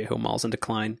 the Mission Viejo Mall's in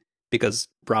decline because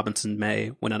Robinson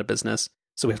May went out of business.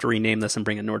 So we have to rename this and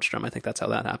bring in Nordstrom. I think that's how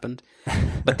that happened.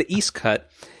 But the East Cut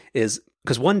is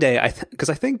because one day I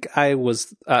think I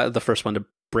was the first one to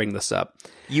bring this up.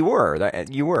 You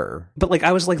were. But like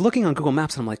I was like looking on Google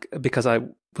Maps and I'm like, because I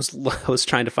was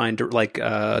trying to find like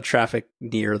traffic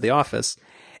near the office,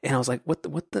 and I was like, what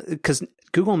the because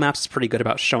Google Maps is pretty good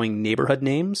about showing neighborhood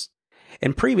names,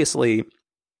 and previously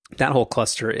that whole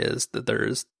cluster is that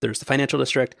there's the financial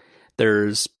district,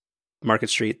 there's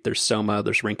Market Street, there's Soma,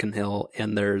 there's Rincon Hill,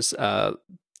 and there's what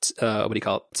do you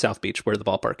call it, South Beach, where the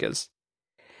ballpark is.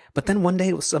 But then one day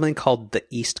it was something called the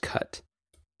East Cut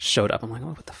showed up. I'm like,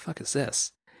 oh, what the fuck is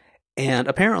this? And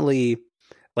apparently,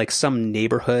 like some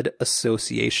neighborhood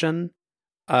association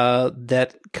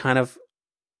that kind of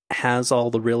has all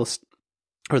the real estate,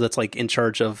 or that's like in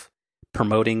charge of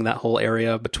promoting that whole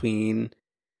area between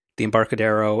the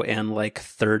Embarcadero and like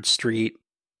 3rd Street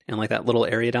and like that little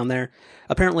area down there.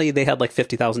 Apparently they had like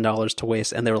 $50,000 to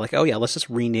waste, and they were like, oh yeah, let's just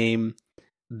rename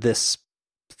this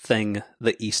thing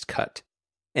the East Cut.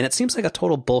 And it seems like a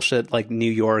total bullshit, like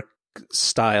New York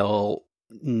style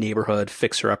neighborhood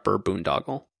fixer-upper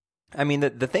boondoggle. I mean,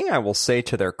 the thing I will say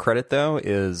to their credit, though,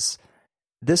 is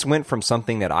this went from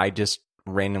something that I just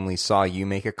randomly saw you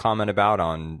make a comment about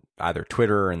on either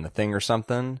Twitter and the thing or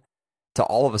something, to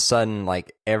all of a sudden,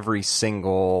 like, every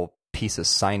single piece of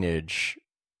signage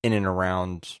in and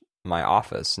around my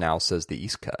office now says the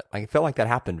East Cut. Like, I felt like that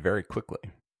happened very quickly.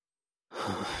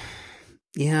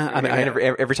 Yeah, I mean,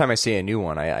 every time I see a new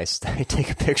one, I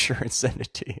take a picture and send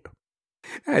it to you.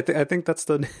 I think that's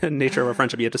the nature of our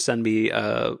friendship. You have to send me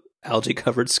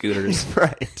algae-covered scooters,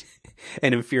 right,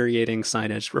 and infuriating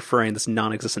signage referring this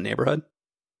non-existent neighborhood.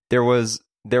 There was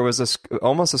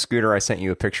almost a scooter I sent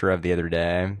you a picture of the other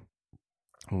day,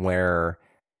 where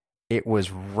it was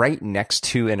right next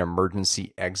to an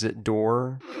emergency exit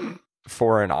door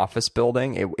for an office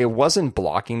building. It wasn't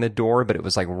blocking the door, but it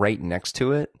was like right next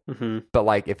to it. Mm-hmm. But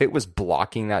like if it was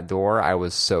blocking that door, I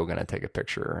was so gonna take a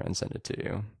picture and send it to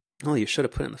you. Oh, you should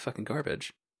have put it in the fucking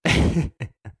garbage.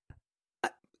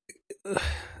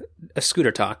 A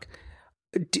scooter talk.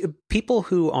 People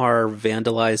who are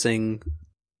vandalizing,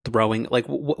 throwing, like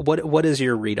what is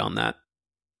your read on that?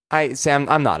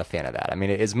 I'm not a fan of that. I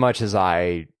mean, as much as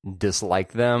I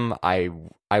dislike them, I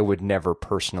would never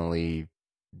personally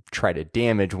try to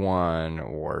damage one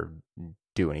or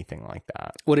do anything like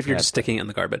that. What if you're just sticking it in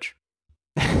the garbage?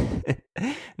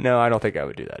 No, I don't think I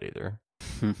would do that either.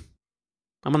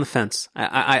 I'm on the fence.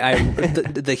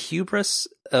 The hubris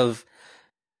of,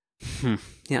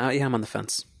 yeah, I'm on the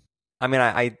fence. I mean,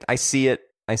 I see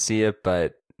it,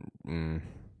 but I'm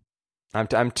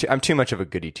too much of a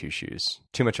goody two shoes,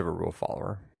 too much of a rule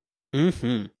follower.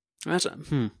 That's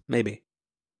maybe.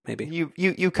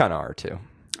 You kind of are too.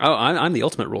 Oh, I'm the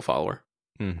ultimate rule follower.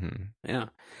 Yeah.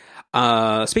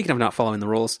 Speaking of not following the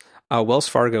rules, Wells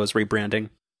Fargo is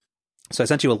rebranding. So I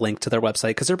sent you a link to their website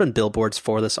because there have been billboards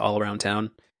for this all around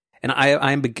town, and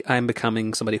I'm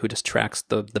becoming somebody who just tracks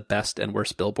the best and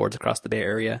worst billboards across the Bay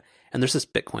Area. And there's this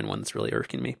Bitcoin one that's really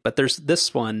irking me, but there's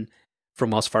this one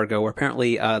from Wells Fargo where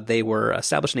apparently they were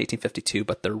established in 1852,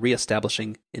 but they're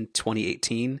reestablishing in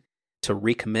 2018 to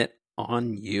recommit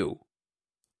on you.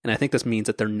 And I think this means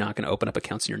that they're not going to open up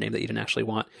accounts in your name that you didn't actually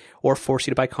want, or force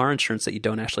you to buy car insurance that you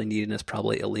don't actually need and is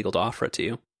probably illegal to offer it to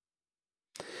you.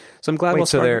 So I'm glad. Wait,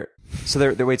 so they're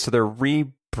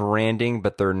rebranding,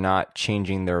 but they're not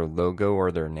changing their logo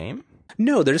or their name?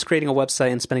 No, they're just creating a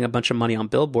website and spending a bunch of money on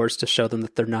billboards to show them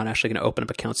that they're not actually going to open up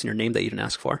accounts in your name that you didn't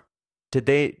ask for. Did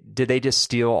they just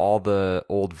steal all the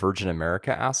old Virgin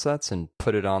America assets and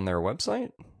put it on their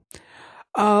website?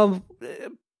 Are they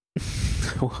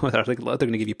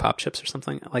going to give you pop chips or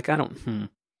something? Like, I don't.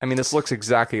 I mean, this looks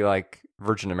exactly like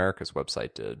Virgin America's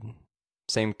website did.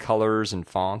 Same colors and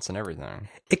fonts and everything.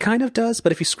 It kind of does,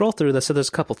 but if you scroll through this, so there's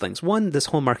a couple things. One, this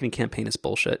whole marketing campaign is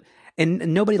bullshit.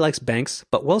 And nobody likes banks,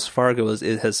 but Wells Fargo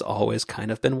has always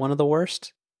kind of been one of the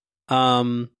worst.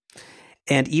 And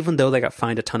even though they got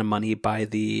fined a ton of money by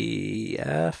the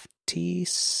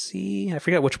FTC, I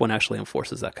forget which one actually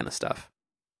enforces that kind of stuff.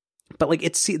 But like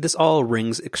this all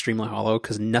rings extremely hollow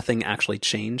because nothing actually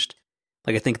changed.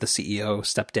 Like I think the CEO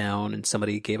stepped down and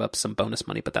somebody gave up some bonus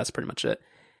money, but that's pretty much it.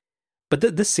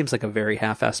 But this seems like a very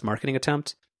half-assed marketing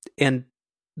attempt. And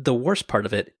the worst part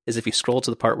of it is if you scroll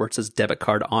to the part where it says debit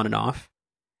card on and off,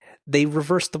 they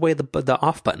reverse the way the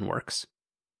off button works.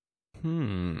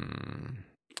 And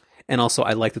also,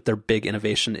 I like that their big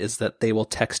innovation is that they will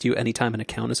text you anytime an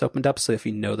account is opened up. So if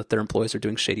you know that their employees are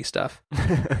doing shady stuff,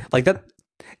 like that,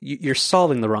 you're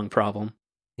solving the wrong problem.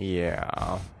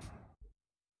 Yeah.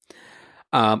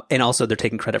 And also, they're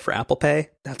taking credit for Apple Pay.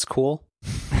 That's cool.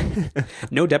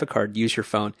 No debit card. Use your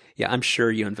phone. Yeah, I'm sure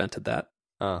you invented that.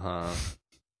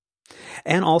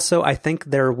 And also, I think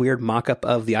their weird mock-up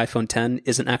of the iPhone 10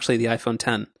 isn't actually the iPhone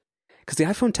 10, because the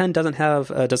iPhone 10 doesn't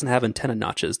have antenna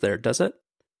notches there, does it?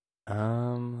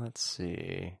 Let's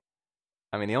see.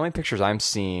 I mean, the only pictures I'm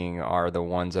seeing are the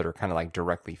ones that are kind of like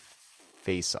directly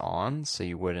face on, so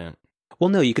you wouldn't. Well,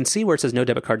 no, you can see where it says no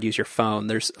debit card, use your phone.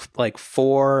 There's like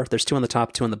there's 2 on the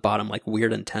top, 2 on the bottom, like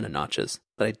weird antenna notches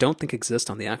that I don't think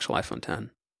exist on the actual iPhone 10.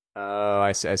 Oh,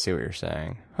 I see what you're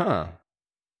saying. Huh.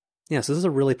 Yes, this is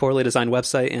a really poorly designed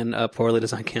website and a poorly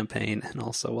designed campaign, and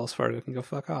also Wells Fargo can go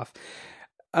fuck off.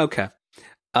 Okay.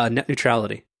 Net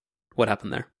neutrality. What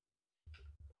happened there?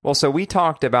 Well, so we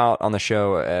talked about on the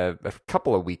show a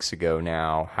couple of weeks ago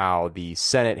now how the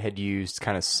Senate had used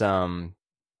kind of some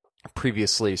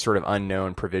previously sort of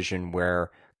unknown provision where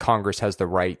Congress has the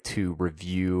right to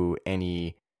review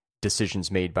any decisions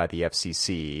made by the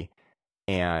FCC.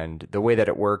 And the way that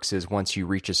it works is once you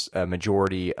reach a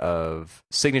majority of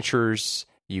signatures,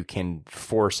 you can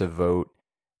force a vote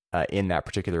in that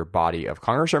particular body of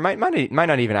Congress, or it might not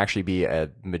even actually be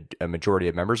a majority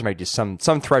of members. It might be some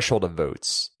threshold of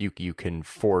votes. You can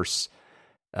force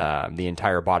the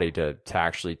entire body to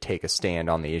actually take a stand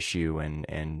on the issue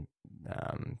and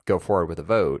go forward with a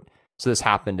vote. So this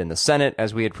happened in the Senate,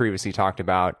 as we had previously talked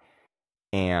about,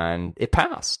 and it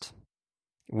passed,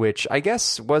 which I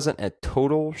guess wasn't a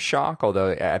total shock,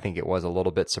 although I think it was a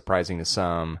little bit surprising to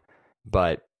some.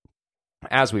 But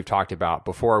as we've talked about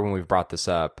before when we've brought this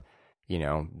up,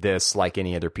 this, like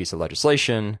any other piece of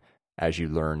legislation, as you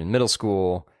learned in middle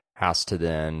school, has to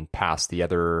then pass the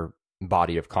other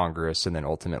body of Congress and then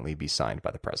ultimately be signed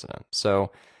by the president.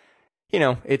 So,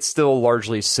 it's still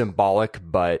largely symbolic,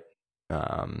 but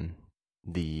the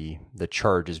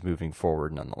charge is moving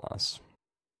forward nonetheless.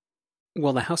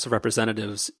 Well, the House of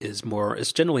Representatives is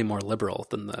generally more liberal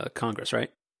than the Congress, right?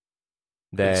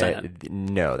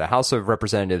 No, the House of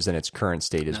Representatives in its current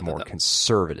state is more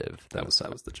conservative. That was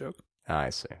the joke. I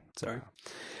see. Sorry.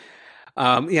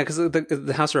 Because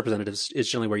the House of Representatives is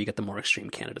generally where you get the more extreme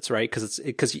candidates, right?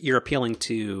 Because you're appealing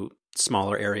to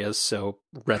smaller areas, so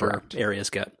redder areas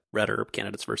get redder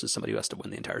candidates versus somebody who has to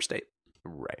win the entire state.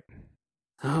 Right.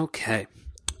 Okay.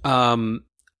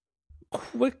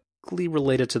 Quickly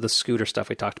related to the scooter stuff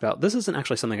we talked about, this isn't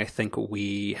actually something I think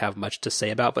we have much to say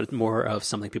about, but it's more of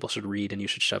something people should read and you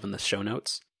should shove in the show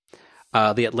notes.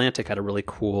 The Atlantic had a really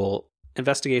cool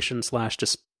investigation /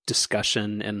 just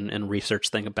discussion and research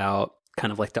thing about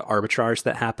kind of like the arbitrage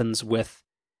that happens with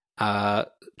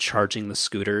charging the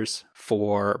scooters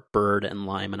for bird and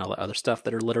lime and all the other stuff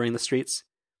that are littering the streets.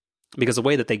 Because the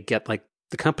way that they get, like,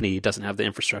 the company doesn't have the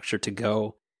infrastructure to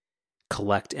go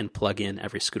collect and plug in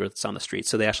every scooter that's on the street.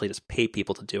 So they actually just pay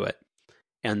people to do it.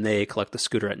 And they collect the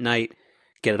scooter at night,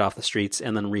 get it off the streets,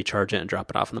 and then recharge it and drop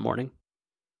it off in the morning.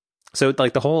 So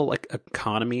like the whole like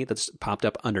economy that's popped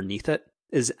up underneath it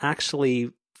is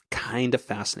actually kind of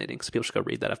fascinating. So people should go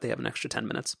read that if they have an extra 10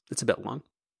 minutes. It's a bit long.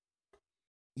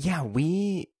 Yeah,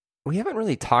 we haven't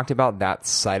really talked about that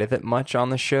side of it much on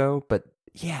the show, but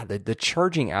yeah, the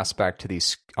charging aspect to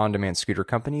these on-demand scooter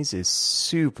companies is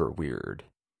super weird.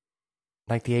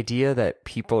 Like the idea that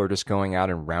people are just going out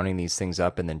and rounding these things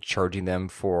up and then charging them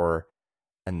for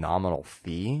a nominal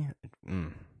fee.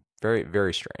 Very,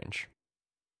 very strange.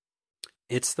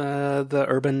 It's the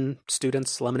urban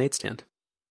students' lemonade stand.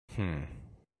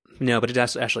 No, but it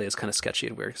actually is kind of sketchy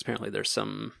and weird. Because apparently there's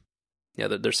some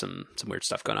weird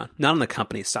stuff going on. Not on the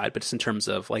company side, but just in terms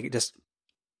of like just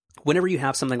whenever you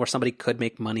have something where somebody could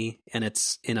make money and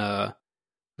it's in a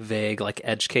vague like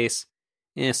edge case,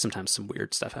 sometimes some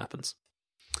weird stuff happens.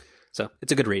 So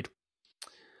it's a good read.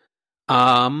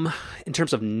 In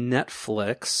terms of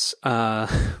Netflix, the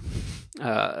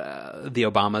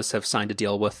Obamas have signed a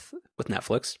deal with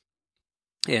Netflix,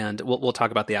 and we'll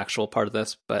talk about the actual part of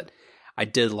this. But I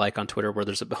did like on Twitter where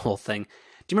there's a whole thing. Do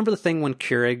you remember the thing when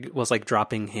Keurig was like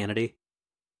dropping Hannity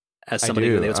as somebody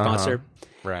who they would sponsor?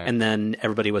 Right. And then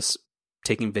everybody was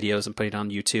taking videos and putting it on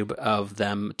YouTube of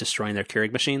them destroying their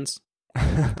Keurig machines,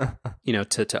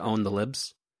 to own the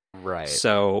libs. Right.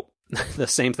 So the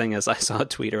same thing as I saw a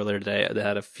tweet earlier today that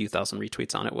had a few thousand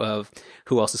retweets on it of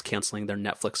who else is canceling their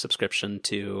Netflix subscription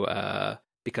to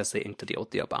because they inked a deal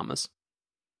with the Obamas.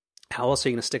 How else are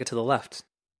you going to stick it to the left?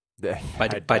 By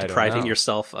depriving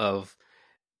yourself of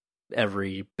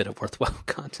every bit of worthwhile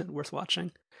content worth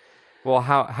watching. Well,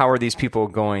 how are these people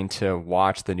going to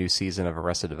watch the new season of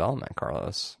Arrested Development,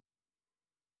 Carlos?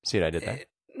 See what I did there?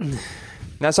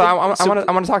 Now, so I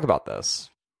want to talk about this.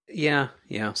 Yeah.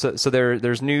 So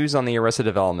there's news on the Arrested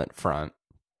Development front.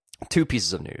 Two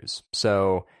pieces of news.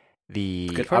 So the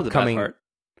good part upcoming. Of the bad part.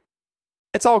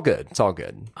 It's all good. It's all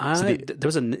good. There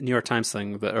was a New York Times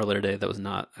thing the earlier today that was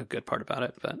not a good part about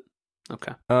it, but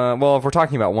okay. Well, if we're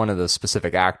talking about one of the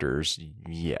specific actors,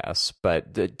 yes.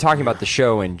 But talking about the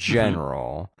show in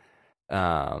general,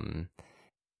 there's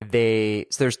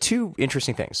two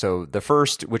interesting things. So the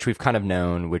first, which we've kind of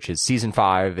known, which is season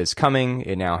 5 is coming.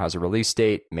 It now has a release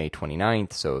date, May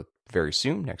 29th, so very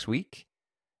soon, next week.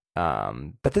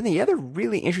 But then the other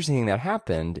really interesting thing that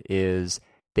happened is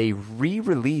they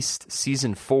re-released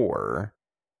season 4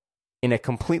 in a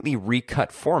completely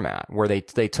recut format where they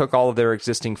took all of their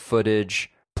existing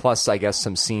footage, plus I guess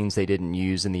some scenes they didn't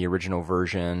use in the original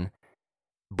version,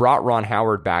 brought Ron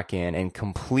Howard back in and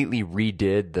completely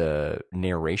redid the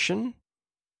narration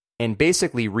and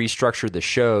basically restructured the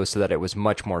show so that it was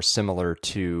much more similar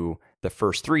to the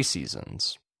first 3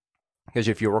 seasons. Because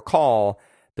if you recall,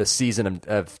 the season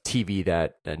of TV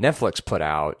that Netflix put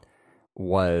out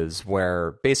was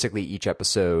where basically each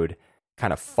episode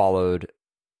kind of followed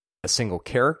a single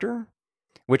character,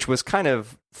 which was kind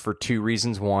of for 2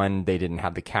 reasons. One, they didn't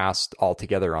have the cast all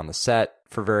together on the set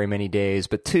for very many days.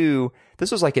 But 2,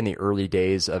 this was like in the early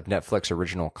days of Netflix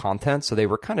original content, so they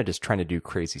were kind of just trying to do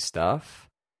crazy stuff.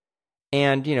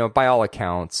 And, you know, by all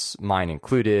accounts, mine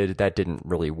included, that didn't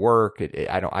really work.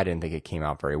 I didn't think it came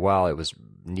out very well. It was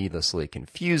needlessly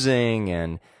confusing,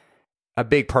 and a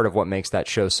big part of what makes that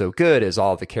show so good is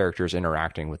all of the characters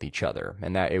interacting with each other,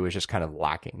 and that it was just kind of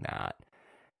lacking that.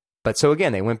 But so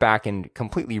again, they went back and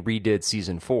completely redid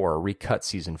season 4, recut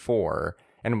season 4,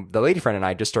 and the lady friend and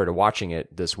I just started watching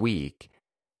it this week,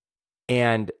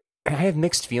 and I have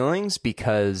mixed feelings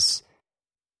because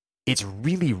it's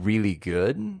really, really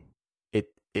good.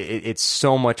 It's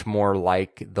so much more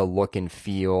like the look and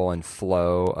feel and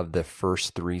flow of the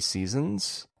first 3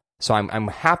 seasons. So I'm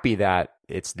happy that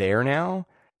it's there now.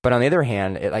 But on the other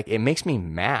hand, it makes me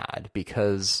mad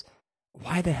because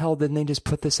why the hell didn't they just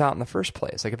put this out in the first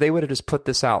place? Like, if they would have just put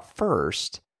this out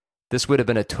first, this would have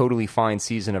been a totally fine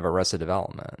season of Arrested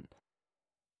Development.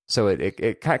 So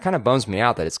it kind of bums me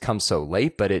out that it's come so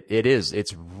late, but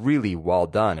it's really well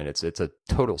done, and it's a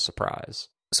total surprise.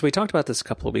 So we talked about this a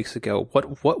couple of weeks ago.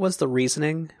 What was the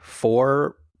reasoning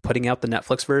for putting out the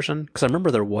Netflix version? Because I remember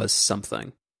there was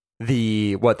something.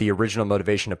 The original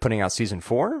motivation of putting out season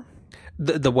 4?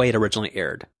 The way it originally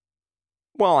aired.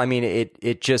 Well, I mean,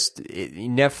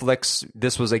 Netflix,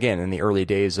 this was, again, in the early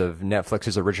days of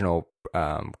Netflix's original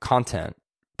content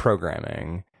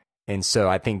programming. And so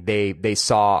I think they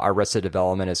saw Arrested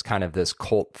Development as kind of this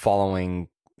cult following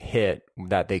hit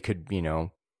that they could, you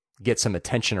know, get some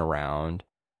attention around.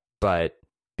 But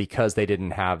because they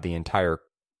didn't have the entire,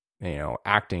 you know,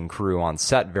 acting crew on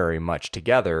set very much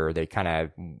together, they kind of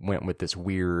went with this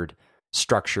weird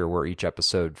structure where each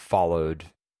episode followed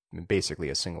basically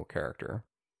a single character.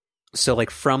 So,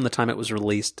 like, from the time it was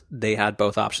released, they had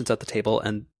both options at the table,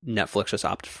 and Netflix just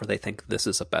opted for, they think this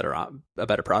is a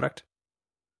better product?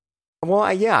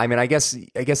 Well, yeah, I mean, I guess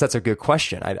that's a good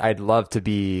question. I'd love to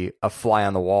be a fly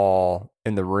on the wall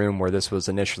in the room where this was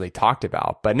initially talked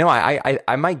about. But no, I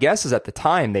my guess is at the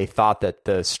time they thought that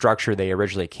the structure they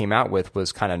originally came out with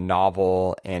was kind of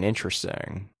novel and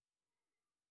interesting.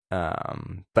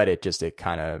 But it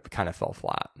kind of fell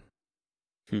flat.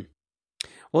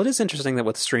 Well, it is interesting that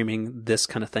with streaming, this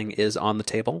kind of thing is on the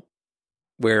table.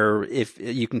 Where if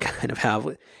you can kind of have,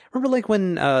 remember like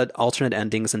when alternate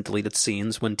endings and deleted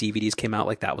scenes when DVDs came out,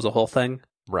 like that was a whole thing,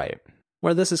 right?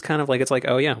 Where this is kind of like, it's like,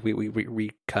 oh yeah,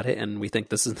 we cut it and we think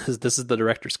this is the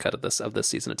director's cut of this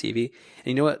season of TV. And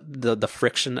you know what? The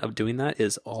friction of doing that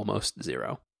is almost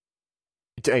zero.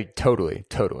 Totally.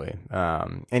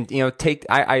 And you know,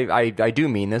 I do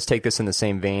mean this. Take this in the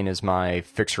same vein as my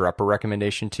Fixer Upper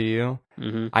recommendation to you.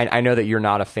 Mm-hmm. I know that you're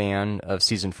not a fan of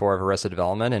season 4 of Arrested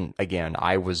Development, and again,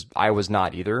 I was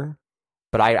not either.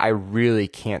 But I really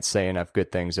can't say enough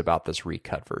good things about this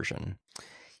recut version.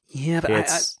 Yeah, but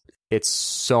it's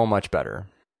so much better.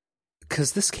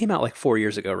 Because this came out like 4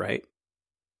 years ago, right?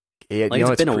 Like, you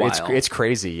know, it's been a while. It's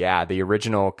crazy. Yeah, the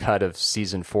original cut of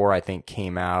season 4, I think,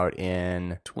 came out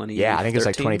in 2013. Yeah, I think it was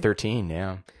like 2013.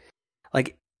 Yeah.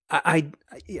 Like, I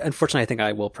unfortunately, I think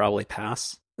I will probably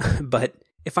pass. But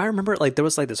if I remember, like, there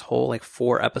was like this whole like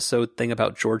 4-episode thing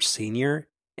about George Sr.,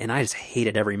 and I just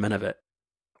hated every minute of it.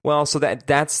 Well, so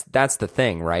that's the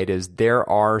thing, right? Is there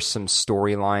are some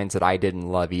storylines that I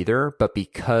didn't love either, but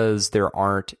because there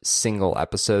aren't single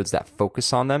episodes that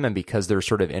focus on them, and because they're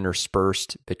sort of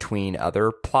interspersed between other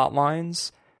plot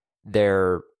lines,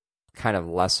 they're kind of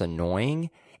less annoying.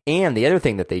 And the other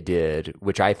thing that they did,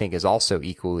 which I think is also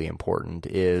equally important,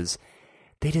 is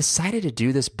they decided to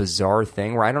do this bizarre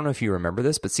thing where, I don't know if you remember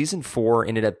this, but season 4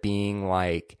 ended up being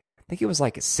like, I think it was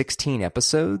like 16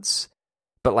 episodes.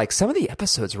 But like some of the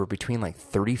episodes were between like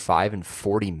 35 and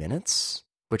 40 minutes,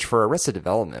 which for Arrested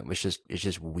Development is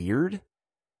just weird.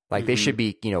 Like they should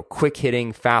be, you know, quick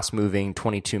hitting, fast moving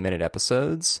 22-minute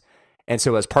episodes. And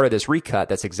so as part of this recut,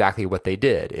 that's exactly what they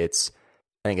did. I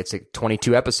think it's like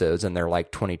 22 episodes and they're like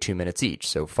 22 minutes each.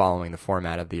 So following the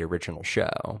format of the original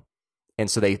show. And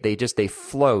so they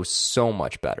flow so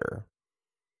much better.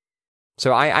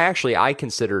 So I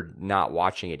considered not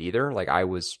watching it either. Like I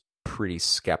was pretty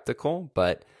skeptical,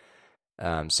 but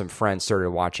some friends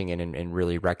started watching it and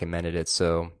really recommended it.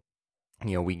 So,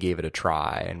 we gave it a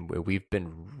try, and we've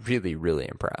been really, really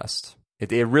impressed.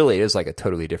 It really is like a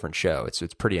totally different show. It's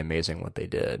pretty amazing what they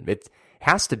did. It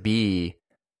has to be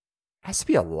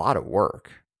a lot of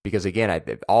work because,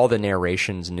 again, all the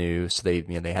narration's new, so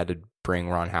they had to bring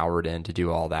Ron Howard in to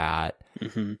do all that.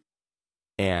 Mm-hmm.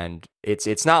 And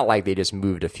it's not like they just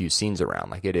moved a few scenes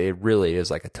around. Like it really is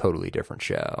like a totally different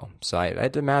show. So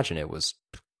I'd imagine it was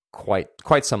quite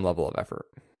some level of effort.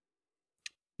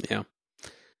 Yeah.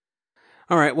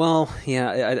 All right. Well,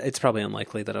 yeah, it's probably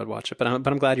unlikely that I would watch it, but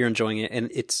I'm glad you're enjoying it,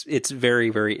 and it's very,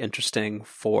 very interesting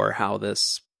for how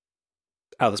this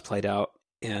played out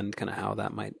and kind of how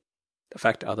that might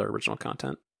affect other original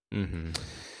content. Mm-hmm.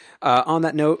 On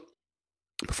that note,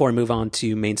 before we move on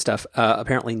to main stuff,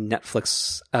 apparently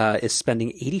Netflix is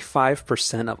spending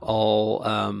 85% of all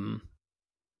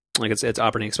its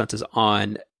operating expenses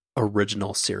on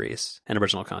original series and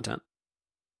original content.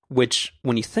 Which,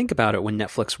 when you think about it, when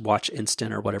Netflix Watch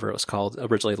Instant or whatever it was called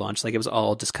originally launched, like it was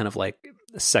all just kind of like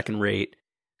second-rate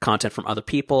content from other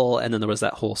people, and then there was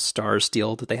that whole Starz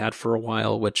deal that they had for a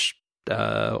while, which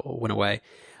went away.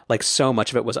 Like so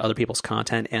much of it was other people's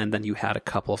content, and then you had a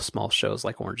couple of small shows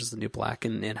like Orange is the New Black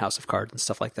and House of Cards and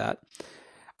stuff like that.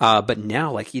 But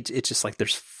now, like it's just like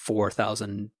there's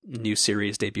 4,000 new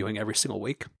series debuting every single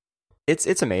week.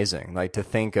 It's amazing, like to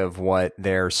think of what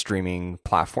their streaming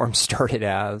platform started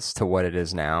as to what it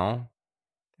is now.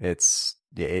 It's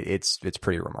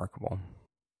pretty remarkable.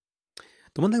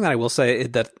 The one thing that I will say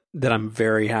that I'm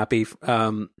very happy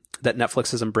that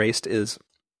Netflix has embraced is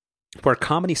where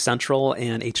Comedy Central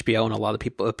and HBO and a lot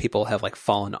of people have like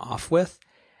fallen off with.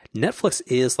 Netflix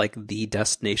is like the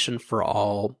destination for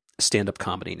all stand-up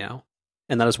comedy now,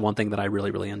 and that is one thing that I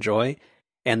really, really enjoy.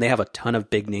 And they have a ton of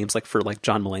big names, like for like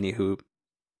John Mulaney, who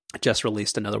just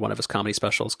released another one of his comedy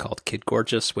specials called Kid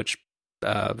Gorgeous, which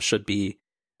should be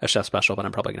a chef special, but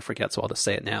I'm probably going to forget, so I'll just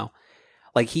say it now.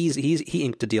 Like he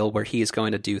inked a deal where he is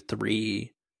going to do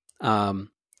 3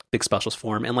 big specials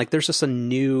for him, and like there's just a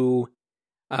new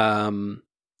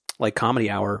like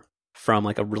comedy hour from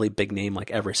like a really big name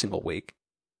like every single week.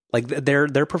 Like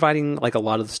they're providing like a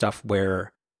lot of the stuff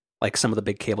where like some of the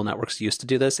big cable networks used to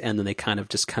do this, and then they kind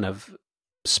of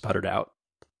sputtered out.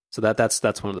 So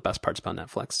that's one of the best parts about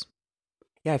Netflix.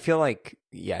 Yeah, I feel like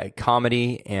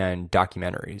comedy and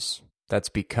documentaries, that's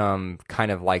become kind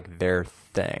of like their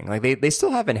thing. Like they still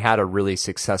haven't had a really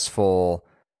successful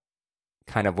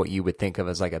kind of what you would think of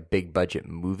as like a big budget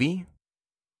movie.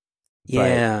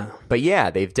 Yeah. But yeah,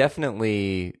 they've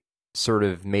definitely sort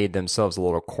of made themselves a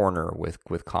little corner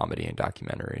with comedy and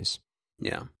documentaries.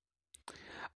 Yeah.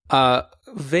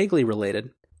 Vaguely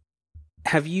related.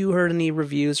 Have you heard any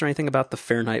reviews or anything about the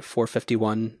Fahrenheit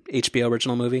 451 HBO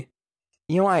original movie?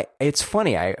 It's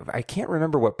funny. I can't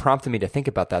remember what prompted me to think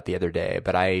about that the other day,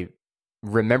 but I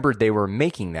remembered they were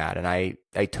making that, and I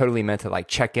totally meant to like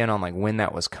check in on like when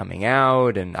that was coming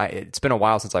out, and it's been a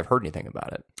while since I've heard anything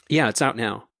about it. Yeah, it's out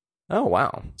now. Oh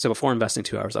wow! So before investing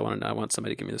 2 hours, I want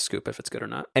somebody to give me the scoop if it's good or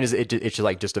not. And is it's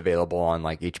like just available on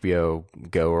like HBO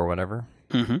Go or whatever?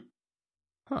 Mm-hmm.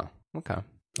 Huh. Okay.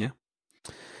 Yeah.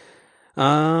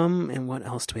 And what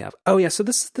else do we have? Oh yeah, so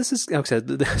this is okay.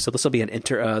 So this will be an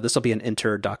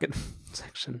inter docket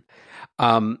section.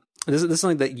 This is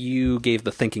something that you gave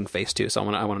the thinking face to, so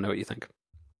I want to know what you think.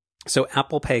 So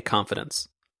Apple Pay confidence.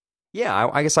 Yeah,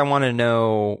 I guess I want to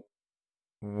know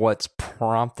what's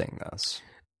prompting this.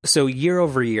 So year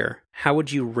over year, how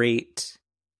would you rate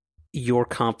your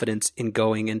confidence in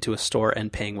going into a store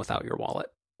and paying without your wallet?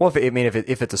 Well,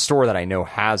 if it's a store that I know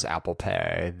has Apple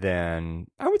Pay, then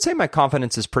I would say my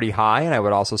confidence is pretty high, and I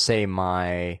would also say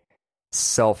my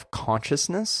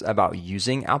self-consciousness about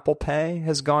using Apple Pay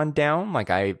has gone down. Like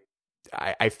I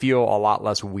feel a lot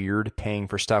less weird paying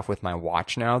for stuff with my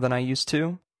watch now than I used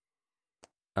to.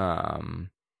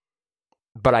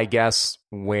 But I guess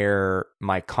where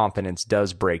my confidence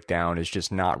does break down is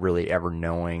just not really ever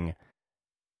knowing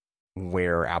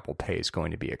where Apple Pay is going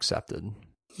to be accepted.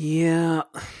 Yeah.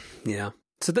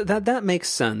 So that makes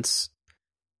sense.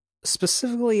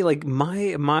 Specifically, like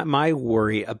my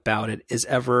worry about it is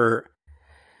ever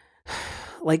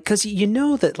like, because you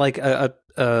know that like a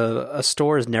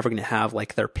store is never going to have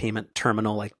like their payment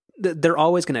terminal, like they're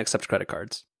always going to accept credit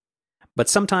cards. But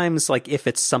sometimes, like if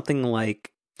it's something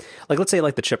like let's say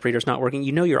like the chip reader's not working,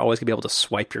 you know you're always going to be able to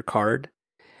swipe your card.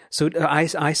 So I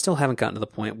still haven't gotten to the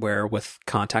point where with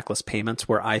contactless payments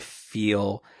where I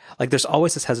feel like there's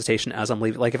always this hesitation as I'm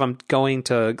leaving. Like if I'm going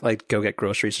to like go get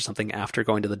groceries or something after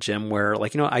going to the gym where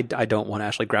like, I don't want to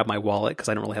actually grab my wallet because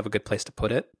I don't really have a good place to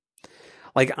put it.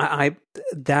 Like I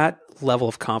that level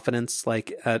of confidence,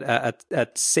 like at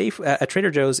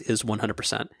Trader Joe's is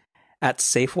 100%. At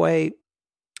Safeway,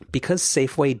 because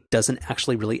Safeway doesn't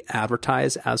actually really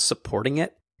advertise as supporting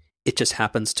it, it just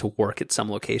happens to work at some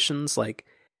locations. Like,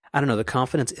 I don't know, the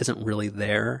confidence isn't really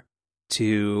there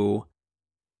to,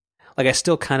 like, I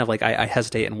still kind of like, I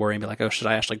hesitate and worry and be like, oh, should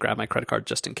I actually grab my credit card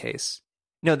just in case?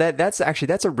 No, that's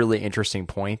a really interesting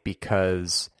point,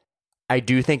 because I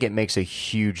do think it makes a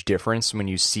huge difference when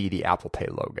you see the Apple Pay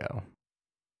logo.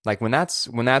 Like when that's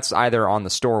either on the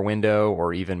store window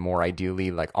or even more ideally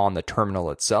like on the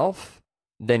terminal itself,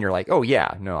 then you're like, oh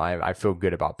yeah, no, I feel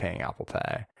good about paying Apple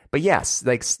Pay. But yes,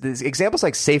 like examples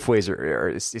like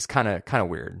Safeways is kind of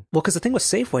weird. Well, because the thing with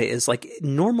Safeway is like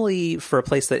normally for a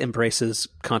place that embraces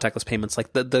contactless payments,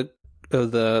 like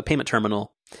the payment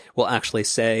terminal will actually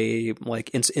say like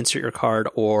insert your card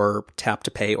or tap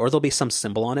to pay, or there'll be some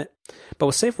symbol on it. But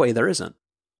with Safeway, there isn't.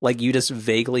 Like you just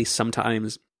vaguely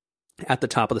sometimes at the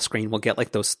top of the screen will get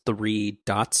like those 3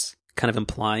 dots kind of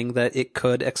implying that it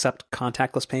could accept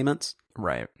contactless payments.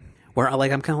 Right. Where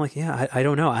like I'm kind of like, yeah, I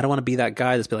don't know. I don't want to be that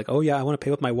guy that's be like, oh yeah, I want to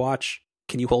pay with my watch.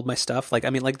 Can you hold my stuff? Like,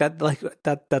 I mean, like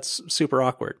that's super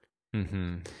awkward.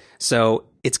 Mm-hmm. So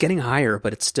it's getting higher,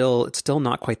 but it's still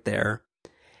not quite there.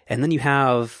 And then you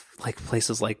have like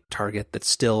places like Target that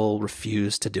still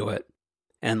refuse to do it,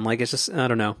 and like it's just, I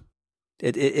don't know.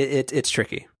 It's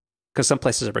tricky because some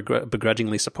places are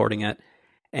begrudgingly supporting it,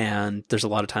 and there's a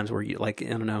lot of times where you like,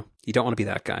 I don't know, you don't want to be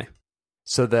that guy.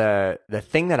 So the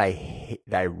thing that I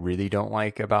really don't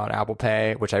like about Apple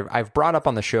Pay, which I've brought up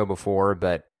on the show before,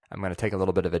 but I'm going to take a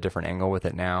little bit of a different angle with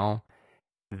it now.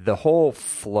 The whole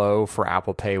flow for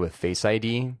Apple Pay with Face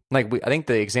ID, like I think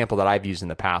the example that I've used in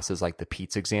the past is like the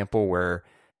Pete's example, where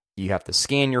you have to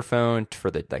scan your phone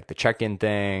for the check-in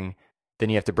thing, then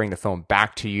you have to bring the phone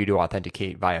back to you to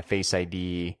authenticate via Face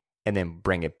ID, and then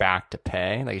bring it back to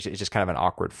pay. Like it's just kind of an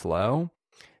awkward flow.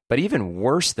 But even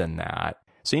worse than that,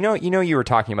 so you were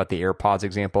talking about the AirPods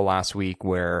example last week,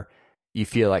 where you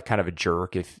feel like kind of a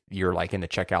jerk if you're like in the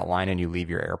checkout line and you leave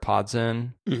your AirPods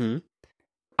in. Mm-hmm.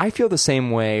 I feel the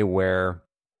same way, where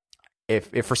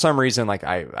if for some reason like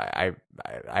I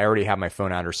already have my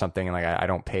phone out or something, and like I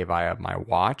don't pay via my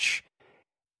watch,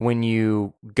 when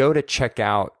you go to check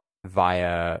out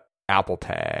via Apple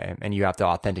Pay and you have to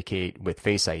authenticate with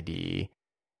Face ID,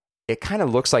 it kind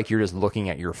of looks like you're just looking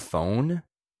at your phone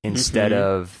instead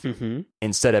of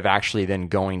actually then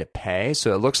going to pay.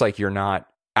 So it looks like you're not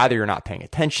paying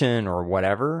attention or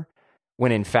whatever,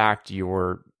 when in fact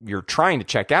you're trying to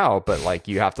check out, but like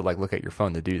you have to like look at your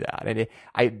phone to do that.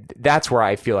 And that's where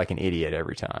I feel like an idiot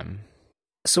every time.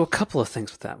 So a couple of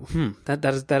things with that.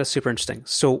 That is super interesting.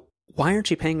 So why aren't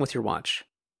you paying with your watch?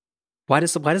 Why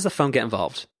does the phone get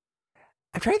involved?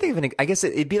 I'm trying to think of I guess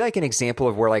it'd be like an example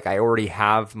of where like I already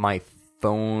have my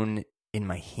phone in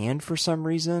my hand for some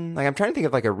reason. Like I'm trying to think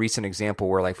of like a recent example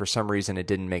where like for some reason it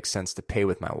didn't make sense to pay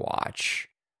with my watch.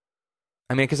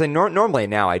 I mean, because normally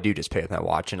now I do just pay with my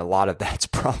watch, and a lot of that's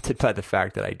prompted by the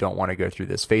fact that I don't want to go through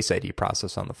this Face ID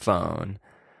process on the phone.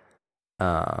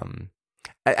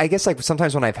 I guess like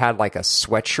sometimes when I've had like a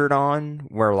sweatshirt on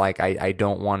where like I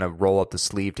don't want to roll up the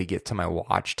sleeve to get to my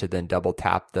watch to then double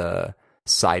tap the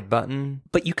side button.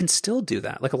 But you can still do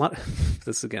that. Like a lot,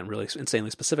 this is again really insanely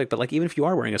specific, but like even if you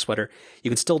are wearing a sweater, you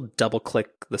can still double click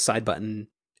the side button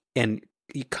and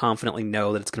you confidently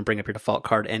know that it's going to bring up your default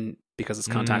card, and because it's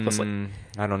contactless.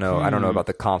 I don't know. I don't know about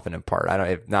the confident part.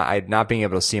 Not being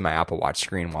able to see my Apple Watch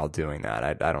screen while doing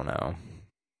that. I don't know.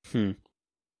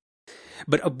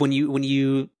 But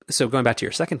so going back to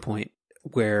your second point,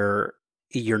 where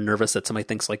you're nervous that somebody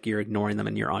thinks like you're ignoring them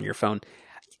and you're on your phone,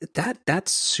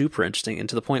 that's super interesting. And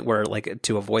to the point where like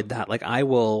to avoid that, like I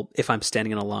will, if I'm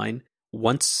standing in a line,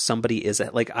 once somebody is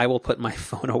at, like, I will put my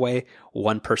phone away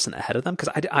one person ahead of them, because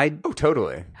oh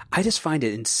totally, I just find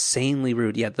it insanely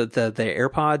rude. Yeah, the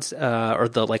AirPods or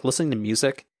the like listening to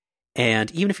music,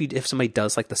 and even if somebody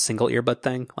does like the single earbud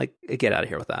thing, like get out of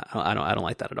here with that. I don't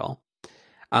like that at all.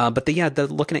 But the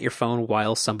looking at your phone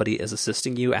while somebody is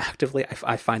assisting you actively,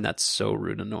 I find that so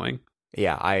rude and annoying.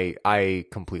 Yeah, I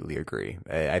completely agree.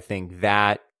 I think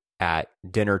that at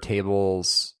dinner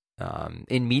tables.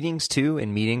 In meetings too.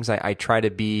 In meetings, I try to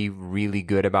be really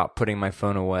good about putting my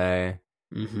phone away.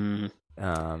 Mm-hmm.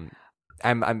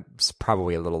 I'm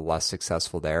probably a little less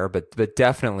successful there, but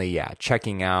definitely, yeah.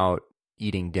 Checking out,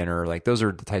 eating dinner, like those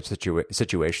are the types of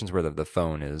situations where the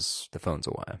phone's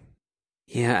away.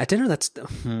 Yeah, at dinner,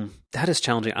 that is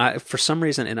challenging. For some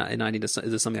reason, and I need to. This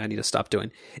is something I need to stop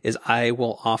doing. Is I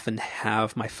will often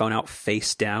have my phone out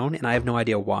face down, and I have no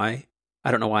idea why.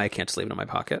 I don't know why I can't just leave it in my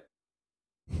pocket.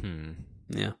 Hmm.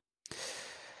 Yeah.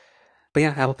 But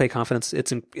yeah, Apple Pay confidence,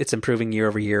 it's improving year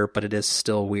over year, but it is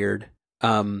still weird.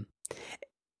 One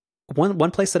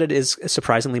place that it is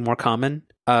surprisingly more common,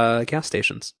 gas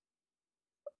stations.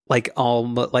 Like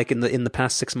in the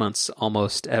past 6 months,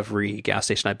 almost every gas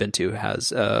station I've been to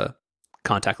has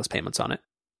contactless payments on it.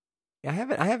 Yeah,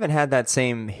 I haven't had that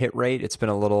same hit rate. It's been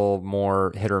a little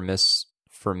more hit or miss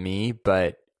for me,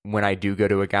 but when I do go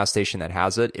to a gas station that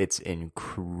has it, it's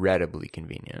incredibly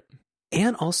convenient.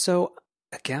 And also,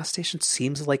 a gas station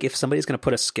seems like if somebody's going to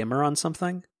put a skimmer on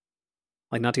something,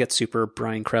 like not to get super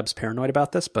Brian Krebs paranoid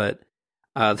about this, but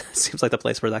it seems like the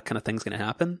place where that kind of thing's going to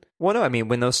happen. Well, no, I mean,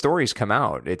 when those stories come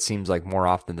out, it seems like more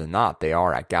often than not, they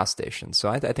are at gas stations. So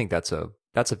I think that's a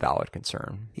valid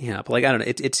concern. Yeah, but like, I don't know,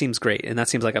 it seems great. And that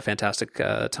seems like a fantastic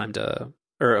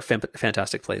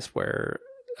fantastic place where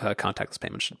contactless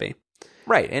payments should be.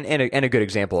 Right, and a good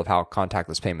example of how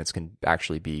contactless payments can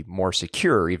actually be more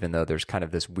secure, even though there's kind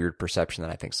of this weird perception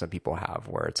that I think some people have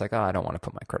where it's like, oh, I don't want to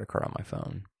put my credit card on my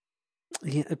phone.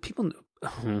 Yeah,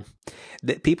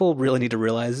 people really need to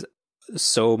realize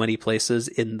so many places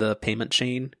in the payment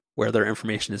chain where their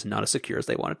information is not as secure as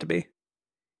they want it to be.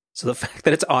 So the fact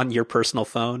that it's on your personal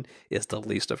phone is the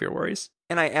least of your worries.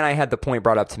 And I had the point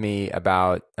brought up to me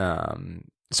about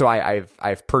so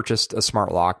I've purchased a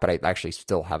smart lock, but I actually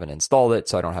still haven't installed it,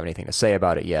 so I don't have anything to say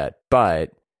about it yet.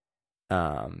 But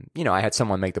I had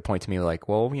someone make the point to me like,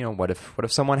 well, what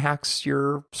if someone hacks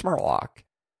your smart lock?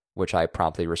 Which I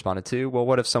promptly responded to, well,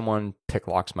 what if someone pick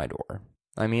locks my door?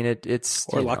 I mean, it's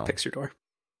or lock picks your door.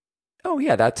 Oh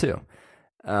yeah, that too.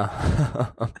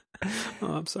 Oh,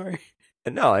 I'm sorry.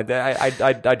 No, I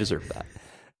deserve that.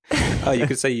 Oh, you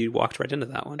could say you walked right into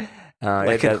that one.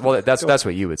 That's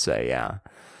what you would say, yeah.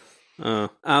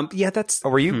 Yeah, that's. Oh,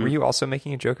 were you also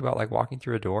making a joke about like walking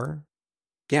through a door?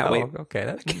 Yeah. Oh, wait. Okay,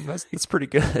 that's pretty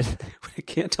good. I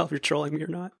can't tell if you're trolling me or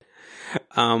not.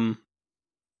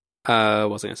 What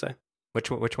was I gonna say?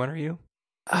 Which one are you?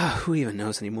 Who even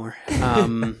knows anymore?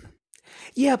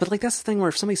 Yeah, but like that's the thing where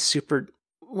if somebody's super.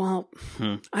 Well,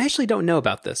 I actually don't know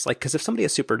about this. Like, because if somebody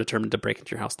is super determined to break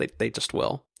into your house, they just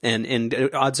will. And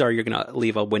odds are you're going to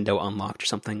leave a window unlocked or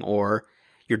something, or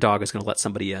your dog is going to let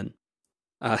somebody in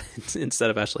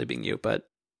instead of actually being you. But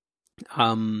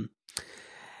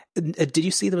did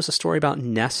you see there was a story about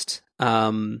Nest?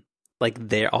 Like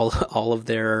all of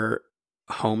their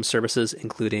home services,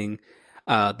 including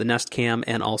the Nest Cam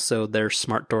and also their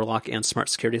smart door lock and smart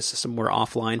security system, were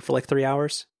offline for like 3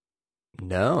 hours.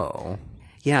 No.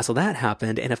 Yeah, so that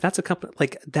happened, and if that's a company,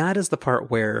 like, that is the part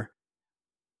where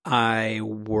I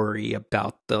worry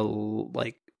about the,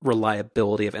 like,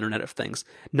 reliability of Internet of Things.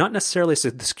 Not necessarily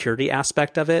the security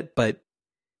aspect of it, but,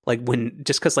 like,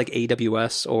 just because, like,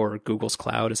 AWS or Google's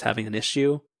Cloud is having an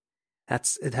issue,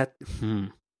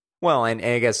 Well, and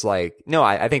I guess, like, no,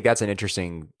 I think that's an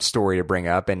interesting story to bring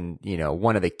up, and,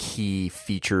 one of the key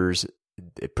features,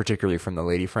 particularly from the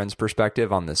lady friend's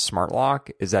perspective on the smart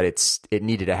lock, is that it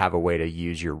needed to have a way to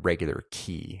use your regular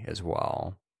key as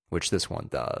well, which this one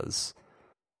does.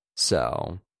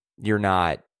 So you're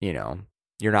not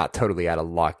totally out of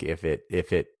luck if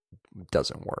it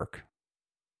doesn't work.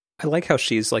 I like how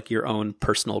she's like your own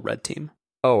personal red team.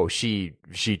 Oh, she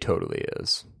totally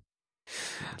is.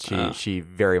 She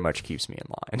very much keeps me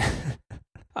in line.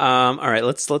 All right,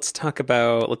 let's talk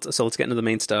about let's get into the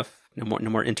main stuff. No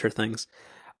more inter things.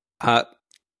 Elon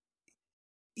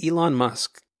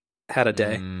Musk had a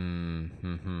day.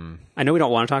 Mm-hmm. I know we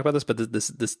don't want to talk about this, but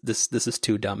this is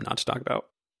too dumb not to talk about.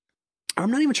 I'm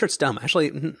not even sure it's dumb.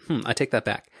 Actually, I take that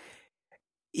back.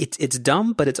 It's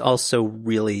dumb, but it's also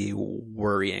really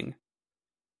worrying.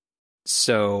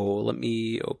 So let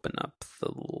me open up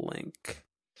the link.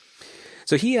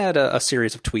 So he had a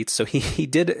series of tweets. So he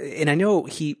did, and I know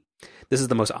this is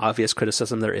the most obvious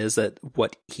criticism there is, that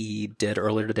what he did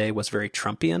earlier today was very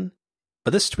Trumpian.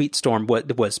 But this tweet storm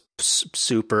was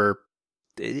super.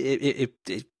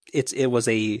 It was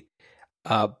a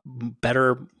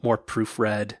better, more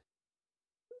proofread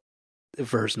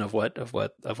version of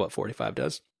what 45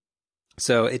 does.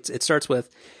 So it starts with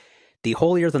the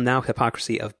holier than thou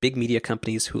hypocrisy of big media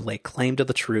companies who lay claim to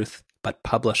the truth but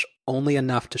publish only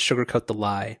enough to sugarcoat the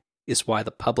lie is why the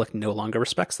public no longer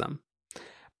respects them.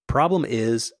 Problem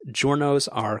is, journos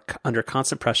are under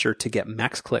constant pressure to get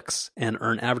max clicks and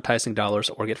earn advertising dollars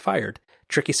or get fired.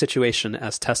 Tricky situation,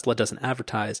 as Tesla doesn't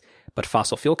advertise, but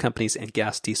fossil fuel companies and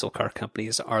gas diesel car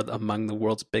companies are among the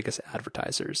world's biggest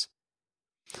advertisers.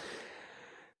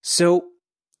 So,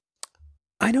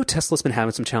 I know Tesla's been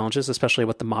having some challenges, especially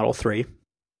with the Model 3.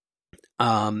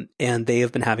 And they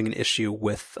have been having an issue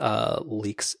with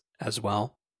leaks as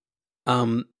well.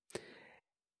 And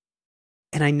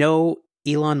I know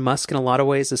Elon Musk in a lot of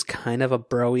ways is kind of a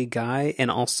broy guy,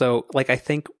 and also like I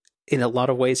think in a lot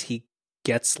of ways he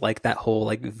gets like that whole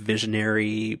like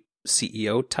visionary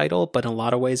CEO title, but in a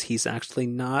lot of ways he's actually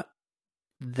not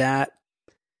that.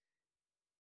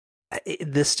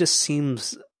 This just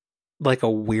seems like a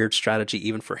weird strategy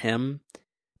even for him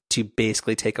to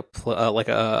basically take a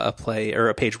play or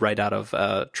a page right out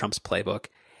of Trump's playbook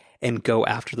and go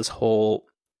after this whole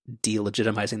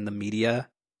delegitimizing the media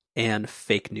and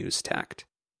fake news tact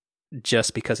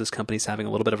just because his company's having a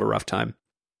little bit of a rough time,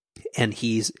 and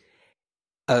he's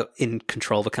in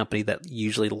control of a company that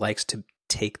usually likes to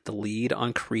take the lead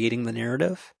on creating the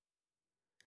narrative.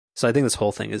 So I think this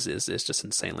whole thing is just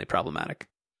insanely problematic.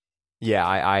 Yeah,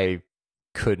 I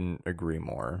couldn't agree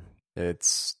more.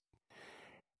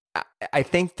 I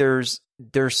think there's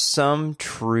some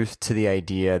truth to the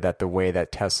idea that the way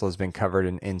that Tesla's been covered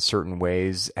in certain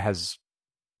ways has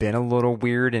been a little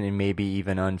weird and maybe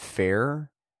even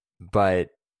unfair, but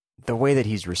the way that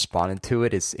he's responded to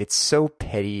it it's so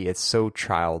petty, it's so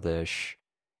childish,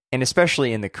 and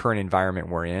especially in the current environment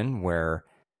we're in, where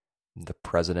the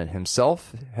president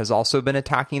himself has also been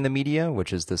attacking the media,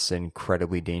 which is this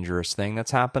incredibly dangerous thing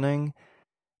that's happening.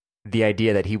 The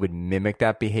idea that he would mimic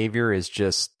that behavior is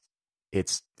just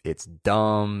it's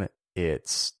dumb,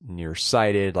 it's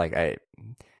nearsighted. Like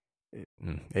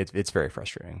it's very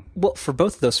frustrating. Well, for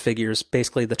both of those figures,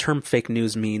 basically the term fake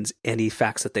news means any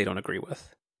facts that they don't agree with.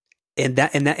 And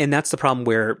that's the problem,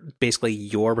 where basically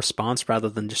your response, rather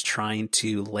than just trying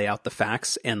to lay out the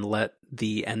facts and let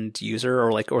the end user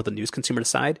or the news consumer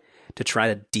decide, to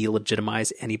try to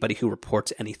delegitimize anybody who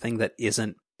reports anything that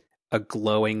isn't a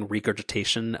glowing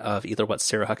regurgitation of either what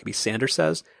Sarah Huckabee Sanders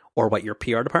says or what your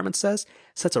PR department says,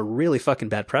 sets a really fucking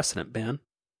bad precedent, man.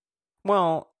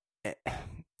 Well,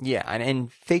 yeah,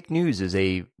 and fake news is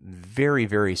a very,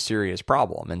 very serious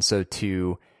problem. And so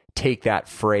to take that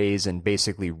phrase and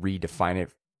basically redefine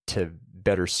it to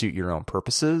better suit your own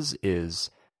purposes is,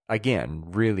 again,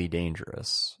 really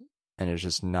dangerous. And it's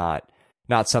just not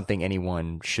something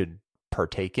anyone should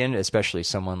partake in, especially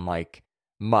someone like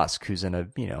Musk, who's in a,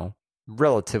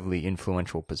 relatively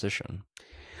influential position.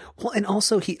 Well, and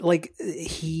also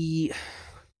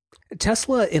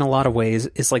Tesla in a lot of ways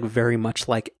is like very much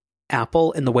like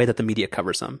Apple in the way that the media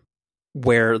covers them,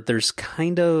 where there's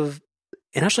kind of,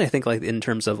 and actually I think like in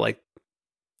terms of like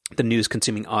the news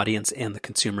consuming audience and the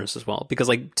consumers as well, because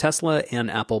like Tesla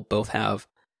and Apple both have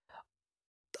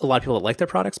a lot of people that like their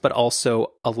products, but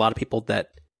also a lot of people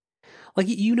that like,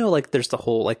 like there's the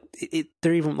whole, like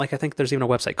they're even like, I think there's even a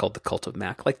website called The Cult of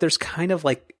Mac. Like there's kind of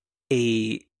like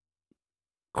a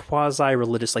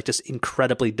quasi-religious, like just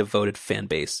incredibly devoted fan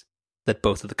base that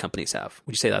both of the companies have.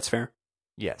 Would you say that's fair?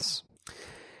 Yes.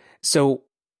 So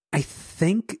I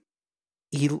think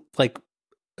I'm not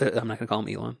going to call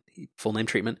him Elon, full name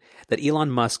treatment, that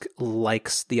Elon Musk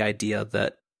likes the idea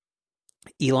that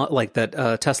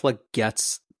Tesla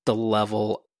gets the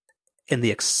level and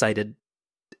the excited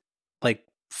like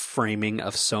framing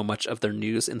of so much of their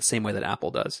news in the same way that Apple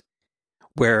does,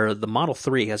 where the Model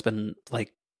 3 has been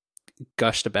like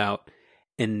gushed about,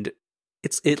 and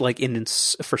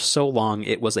for so long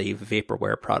it was a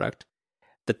vaporware product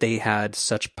that they had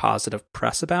such positive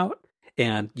press about,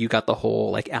 and you got the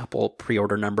whole like Apple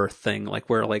pre-order number thing, like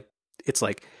where like it's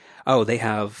like, oh, they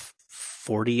have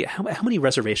 40, how many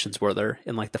reservations were there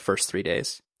in like the first 3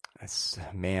 days? That's,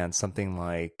 man, something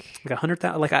like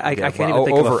 100,000. Like I can't even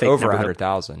think of a fake over number.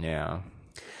 100,000. Yeah,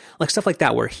 like stuff like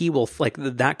that, where he will like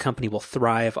that company will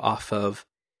thrive off of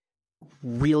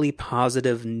really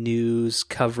positive news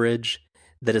coverage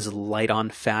that is light on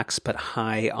facts but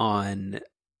high on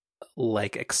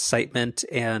like excitement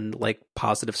and like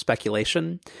positive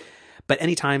speculation. But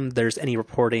anytime there's any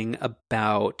reporting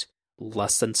about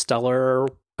less than stellar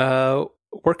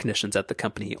work conditions at the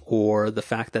company, or the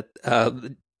fact that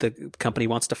the company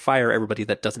wants to fire everybody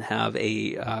that doesn't have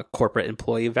a corporate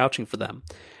employee vouching for them,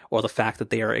 or the fact that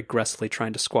they are aggressively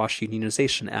trying to squash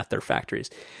unionization at their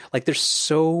factories. Like there's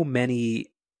so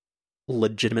many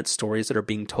legitimate stories that are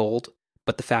being told,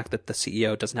 but the fact that the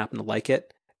CEO doesn't happen to like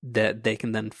it, that they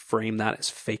can then frame that as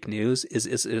fake news is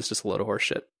just a load of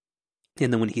horseshit.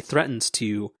 And then when he threatens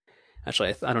to,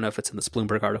 actually, I don't know if it's in this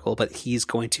Bloomberg article, but he's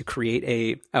going to create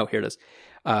here it is,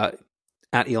 at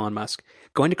Elon Musk,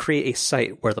 going to create a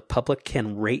site where the public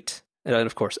can rate, and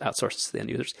of course outsources to the end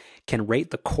users, can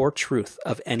rate the core truth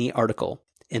of any article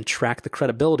and track the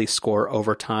credibility score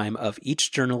over time of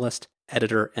each journalist,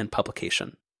 editor, and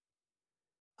publication.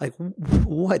 Like,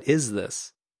 what is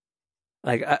this?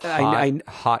 Like,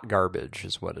 hot garbage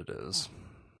is what it is.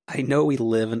 I know we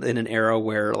live in an era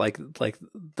where like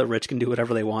the rich can do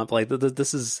whatever they want, but like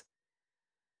this is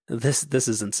this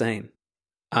is insane.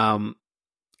 And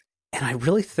I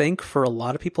really think for a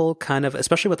lot of people, kind of,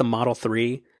 especially with the Model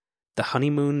 3, the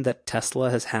honeymoon that Tesla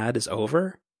has had is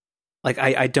over. Like,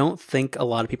 I don't think a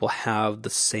lot of people have the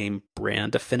same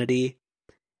brand affinity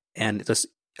and this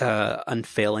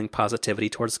unfailing positivity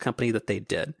towards the company that they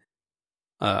did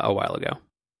a while ago.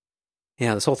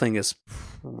 Yeah, this whole thing is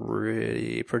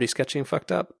pretty sketchy and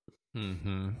fucked up.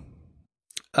 Mm-hmm.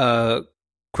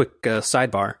 Quick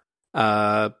sidebar.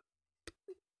 What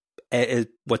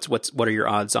are your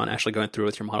odds on actually going through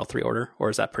with your Model 3 order,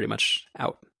 or is that pretty much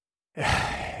out?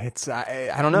 It's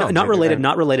I don't know. Not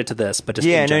related to this, but just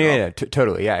yeah, in general. yeah,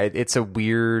 totally. Yeah, it's a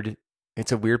weird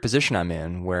position I'm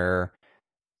in where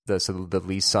the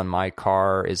lease on my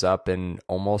car is up in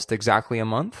almost exactly a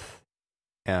month.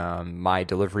 My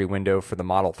delivery window for the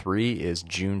Model 3 is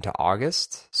June to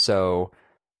August. So,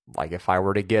 like, if I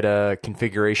were to get a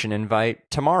configuration invite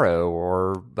tomorrow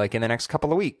or like in the next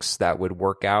couple of weeks, that would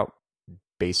work out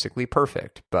basically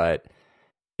perfect. But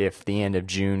if the end of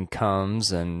June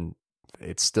comes and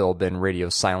it's still been radio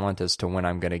silent as to when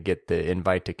I'm going to get the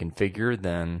invite to configure,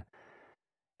 then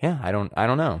yeah, I don't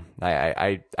know.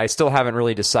 I still haven't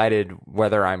really decided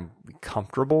whether I'm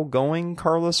comfortable going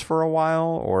carless for a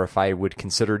while or if I would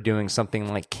consider doing something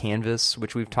like Canvas,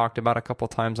 which we've talked about a couple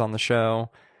times on the show.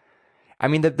 I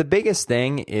mean, the biggest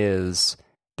thing is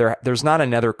there's not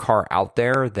another car out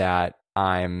there that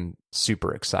I'm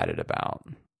super excited about,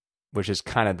 which is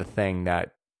kind of the thing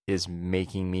that is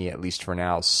making me, at least for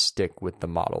now, stick with the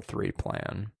Model 3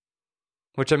 plan.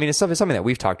 Which, I mean, it's something that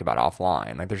we've talked about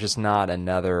offline. Like, there's just not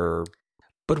another...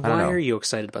 But why are you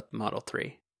excited about the Model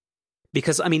 3?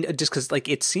 Because, I mean, just because, like,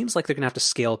 it seems like they're going to have to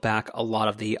scale back a lot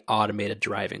of the automated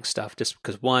driving stuff. Just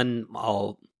because, one,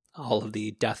 all of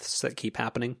the deaths that keep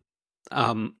happening,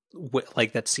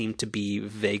 like, that seem to be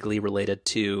vaguely related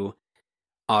to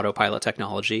autopilot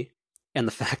technology. And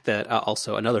the fact that,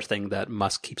 also, another thing that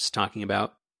Musk keeps talking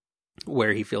about,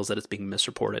 where he feels that it's being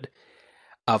misreported,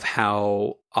 of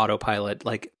how autopilot,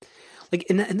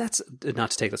 and that's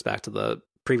not to take this back to the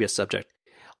previous subject,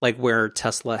 like where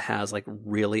Tesla has like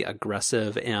really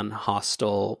aggressive and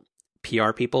hostile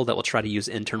PR people that will try to use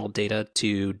internal data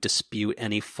to dispute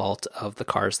any fault of the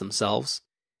cars themselves.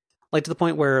 Like to the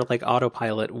point where like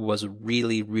autopilot was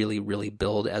really, really, really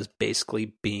billed as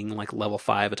basically being like level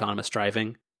 5 autonomous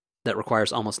driving that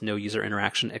requires almost no user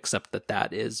interaction, except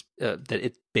that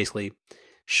it basically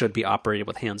should be operated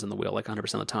with hands on the wheel like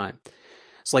 100% of the time.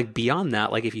 So like beyond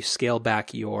that, like if you scale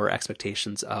back your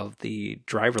expectations of the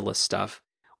driverless stuff,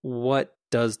 what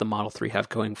does the Model 3 have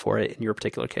going for it in your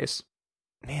particular case?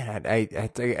 Man, I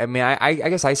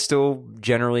guess I still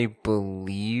generally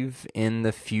believe in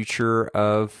the future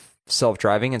of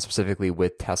self-driving, and specifically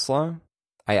with Tesla.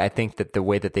 I think that the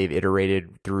way that they've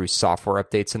iterated through software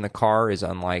updates in the car is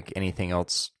unlike anything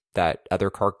else that other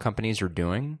car companies are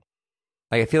doing.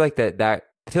 Like I feel like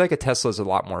a Tesla is a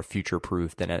lot more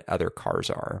future-proof than other cars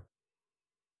are,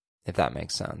 if that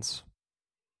makes sense.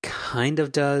 Kind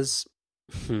of does.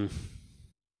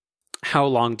 How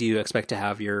long do you expect to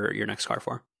have your next car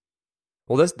for?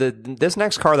 Well, this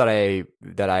next car that I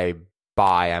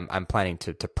buy, I'm planning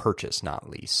to purchase, not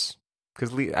lease,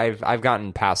 because I've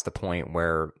gotten past the point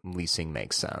where leasing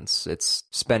makes sense. It's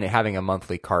having a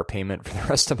monthly car payment for the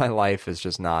rest of my life is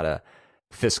just not a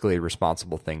fiscally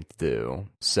responsible thing to do.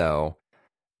 So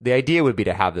the idea would be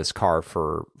to have this car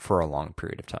for a long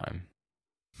period of time.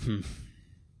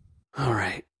 All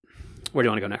right. Where do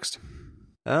you want to go next?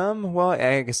 Well,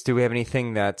 I guess, do we have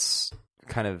anything that's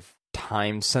kind of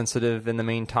time sensitive in the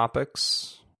main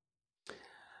topics?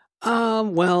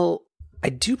 Well, I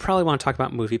do probably want to talk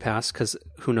about MoviePass because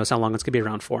who knows how long it's going to be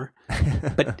around for.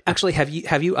 But actually, have you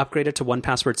upgraded to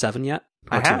 1Password 7 yet?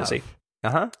 I have.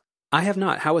 I have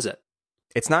not. How is it?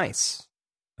 It's nice.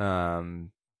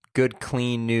 Good,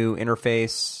 clean, new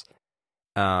interface.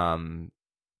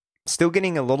 Still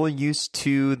getting a little used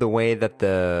to the way that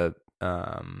the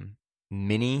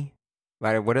mini,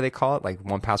 what do they call it? Like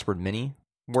 1Password mini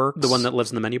works? The one that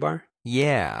lives in the menu bar?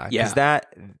 Yeah. Because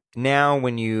that, now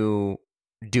when you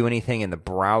do anything in the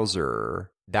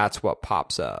browser, that's what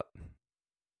pops up.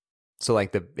 So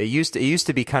like it used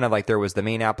to be kind of like there was the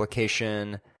main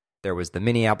application, there was the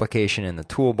mini application in the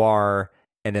toolbar,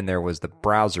 and then there was the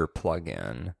browser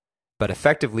plugin. But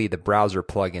effectively, the browser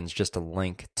plugin is just a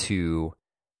link to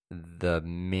the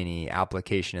mini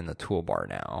application in the toolbar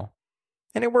now.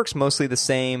 And it works mostly the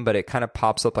same, but it kind of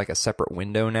pops up like a separate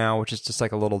window now, which is just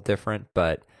like a little different.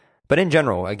 But in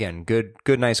general, again, good,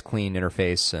 nice, clean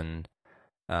interface. And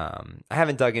I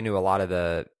haven't dug into a lot of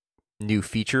the new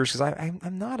features because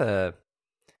I'm not a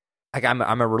like I'm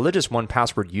a religious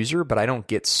 1Password user, but I don't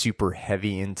get super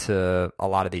heavy into a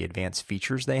lot of the advanced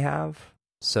features they have.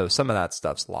 So some of that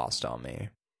stuff's lost on me.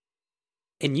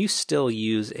 And you still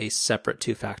use a separate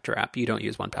two-factor app. You don't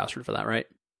use 1Password for that, right?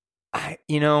 I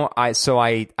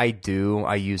do.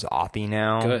 I use Authy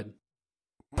now. Good.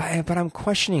 But I'm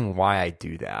questioning why I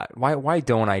do that. Why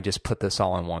don't I just put this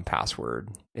all in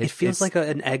 1Password? It feels like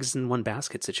an eggs in one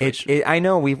basket situation. I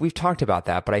know we've talked about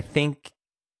that, but I think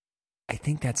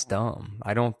that's dumb.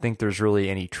 I don't think there's really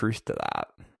any truth to that.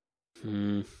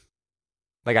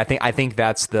 Like I think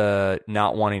that's the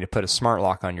not wanting to put a smart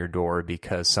lock on your door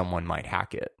because someone might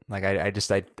hack it. Like I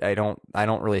don't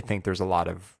really think there's a lot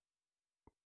of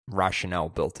rationale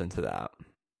built into that.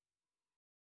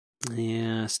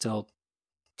 Yeah, still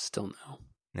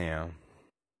no.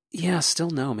 Yeah, still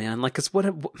no, man. Like, because what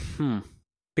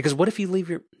if you leave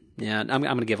your... Yeah, I'm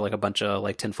going to give like a bunch of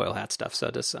like tinfoil hat stuff. So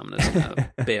I'm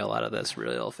gonna bail out of this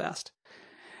real fast.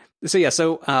 So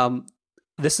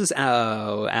this is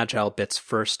AgileBit's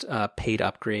first paid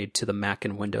upgrade to the Mac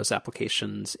and Windows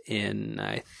applications in,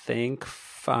 I think,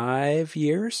 5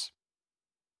 years.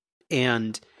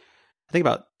 And I think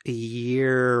about a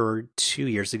year or 2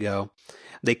 years ago,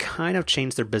 they kind of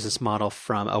changed their business model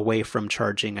away from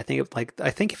charging. I think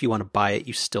if you want to buy it,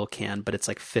 you still can, but it's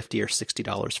like $50 or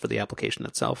 $60 for the application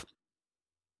itself.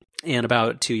 And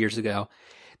about 2 years ago,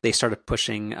 they started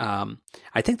pushing.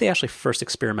 I think they actually first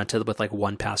experimented with like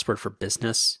 1Password for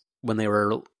Business when they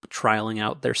were trialing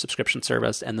out their subscription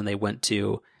service, and then they went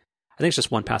to, I think it's just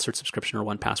 1Password subscription or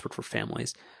 1Password for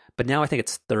families. But now I think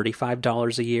it's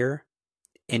 $35 a year,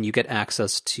 and you get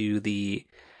access to the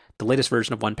latest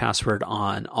version of 1Password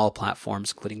on all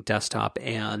platforms, including desktop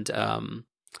and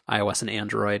iOS and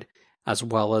Android, as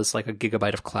well as like a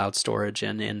gigabyte of cloud storage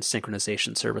and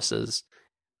synchronization services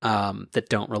that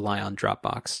don't rely on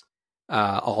Dropbox,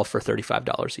 all for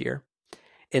 $35 a year.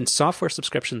 And software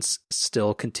subscriptions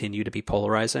still continue to be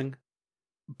polarizing.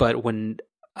 But when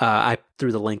I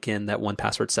threw the link in that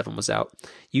 1Password 7 was out,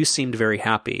 you seemed very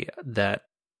happy that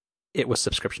it was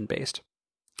subscription-based,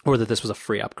 or that this was a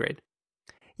free upgrade.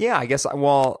 Yeah, I guess.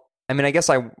 Well, I mean, I guess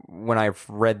when I've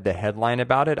read the headline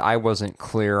about it, I wasn't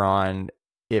clear on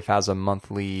if, as a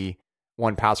monthly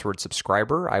 1Password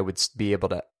subscriber, I would be able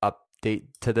to update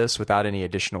to this without any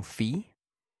additional fee.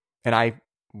 And I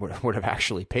would have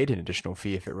actually paid an additional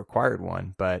fee if it required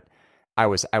one, but I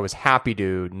was happy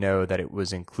to know that it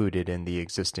was included in the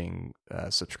existing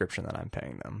subscription that I'm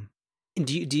paying them. And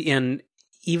and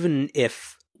even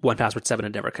if 1Password 7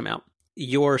 had never come out,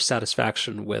 your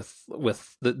satisfaction with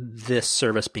this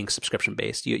service being subscription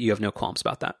based, you have no qualms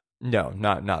about that? No,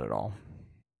 not at all.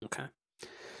 Okay,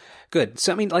 good.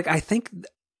 So I mean, like I think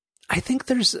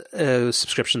there's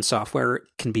subscription software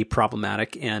can be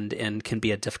problematic and can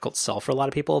be a difficult sell for a lot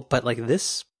of people, but like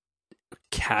this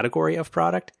category of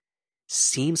product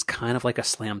seems kind of like a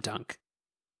slam dunk.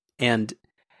 And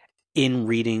in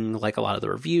reading like a lot of the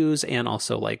reviews and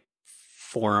also like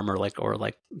forum or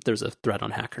like there's a thread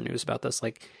on Hacker News about this,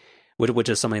 like which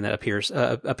is something that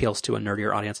appeals to a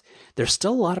nerdier audience. There's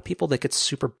still a lot of people that get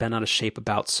super bent out of shape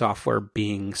about software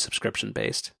being subscription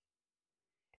based,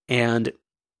 and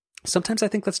sometimes I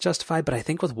think that's justified. But I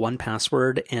think with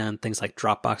 1Password and things like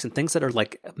Dropbox and things that are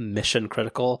like mission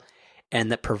critical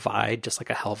and that provide just like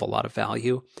a hell of a lot of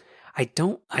value, I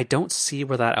don't see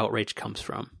where that outrage comes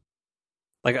from.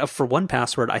 Like for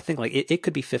 1Password, I think like it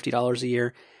could be $50 a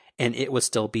year, and it would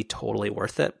still be totally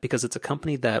worth it because it's a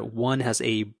company that, one, has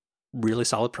a really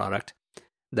solid product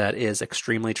that is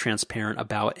extremely transparent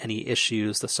about any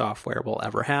issues the software will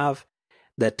ever have,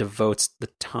 that devotes the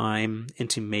time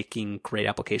into making great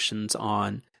applications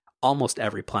on almost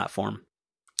every platform.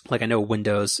 Like I know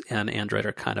Windows and Android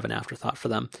are kind of an afterthought for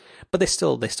them, but they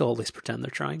still at least pretend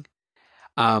they're trying.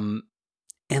 And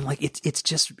like it's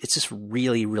just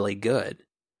really, really good.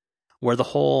 Where the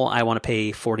whole I want to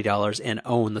pay $40 and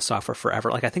own the software forever,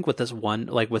 like I think with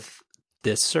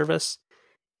this service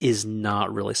is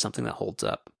not really something that holds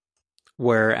up.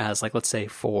 Whereas like let's say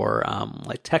for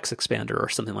like TextExpander or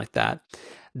something like that,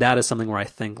 that is something where I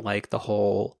think like the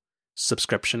whole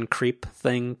subscription creep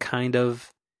thing kind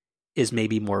of is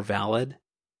maybe more valid.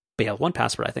 But yeah,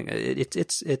 1Password, I think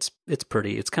it's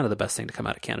pretty. It's kind of the best thing to come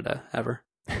out of Canada ever.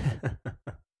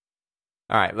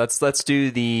 All right, let's do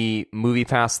the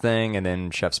MoviePass thing and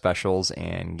then Chef Specials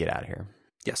and get out of here.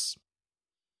 Yes.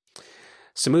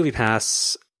 So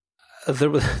MoviePass, there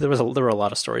were a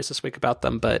lot of stories this week about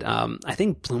them, but I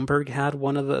think Bloomberg had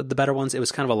one of the better ones. It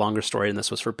was kind of a longer story, and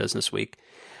this was for Business Week.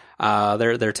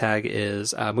 Their tag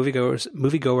is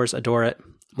moviegoers adore it,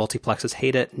 multiplexes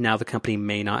hate it. Now the company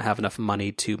may not have enough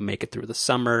money to make it through the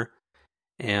summer.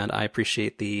 and I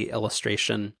appreciate the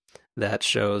illustration that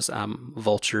shows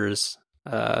vultures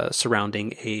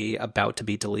surrounding a about to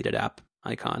be deleted app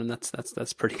icon, and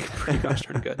that's pretty gosh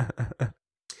darn good.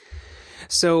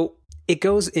 So it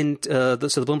goes into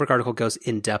so the Bloomberg article goes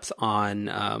in depth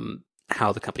on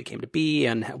how the company came to be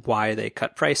and why they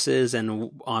cut prices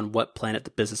and on what planet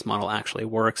the business model actually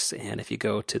works. And if you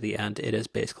go to the end, it is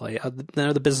basically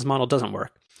the business model doesn't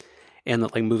work, and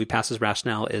that like MoviePass's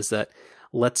rationale is that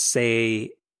let's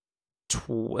say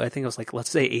I think it was like let's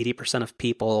say 80% of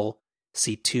people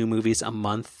see 2 movies a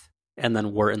month, and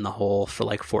then we're in the hole for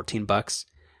like $14.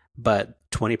 But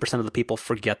 20% of the people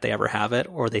forget they ever have it,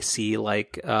 or they see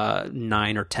like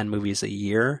 9 or 10 movies a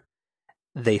year.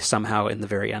 They somehow in the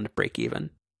very end break even.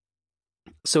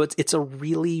 So it's a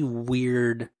really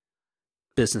weird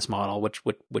business model,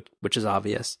 which is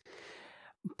obvious.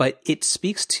 But it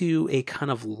speaks to a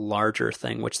kind of larger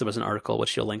thing, which there was an article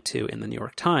which you'll link to in the New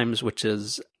York Times, which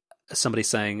is somebody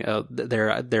saying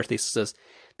their thesis is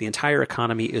the entire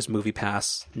economy is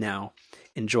MoviePass now.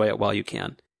 Enjoy it while you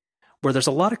can. Where there's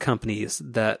a lot of companies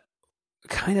that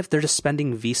kind of they're just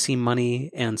spending VC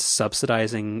money and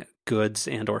subsidizing goods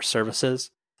and or services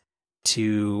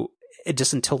to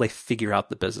just until they figure out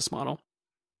the business model.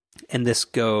 And this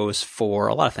goes for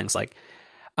a lot of things like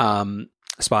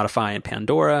Spotify and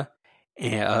Pandora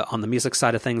on the music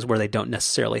side of things, where they don't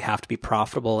necessarily have to be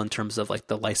profitable in terms of like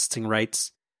the licensing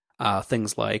rights.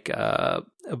 Things like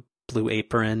Blue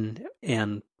Apron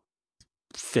and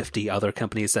 50 other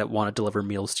companies that want to deliver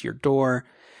meals to your door.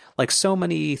 Like so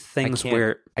many things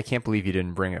where I can't believe you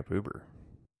didn't bring up Uber.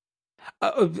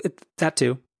 That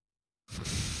too.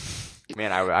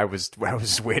 Man, I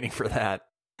was waiting for that.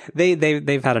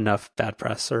 They've had enough bad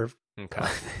press, or okay.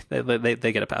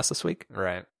 they get a pass this week,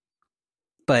 right?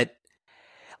 But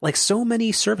like so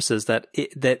many services that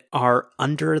are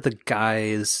under the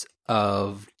guise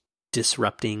of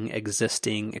disrupting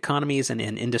existing economies and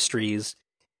industries,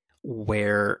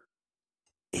 where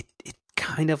it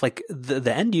kind of like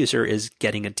the end user is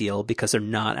getting a deal because they're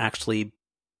not actually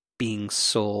being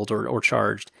sold or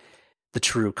charged the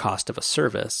true cost of a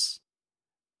service.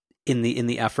 In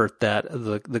the effort that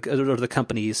the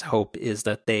company's hope is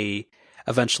that they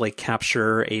eventually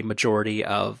capture a majority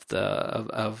of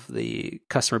the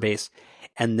customer base,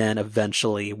 and then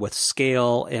eventually with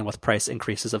scale and with price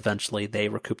increases, eventually they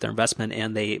recoup their investment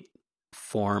and they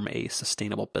form a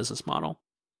sustainable business model.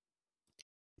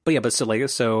 But yeah, the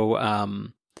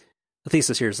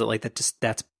thesis here is that like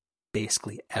that's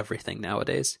basically everything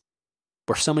nowadays,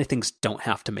 where so many things don't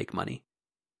have to make money.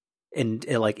 And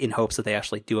like in hopes that they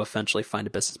actually do eventually find a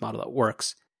business model that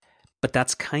works. But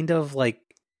that's kind of like,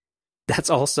 that's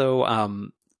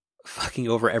also fucking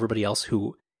over everybody else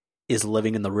who is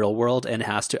living in the real world and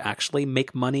has to actually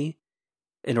make money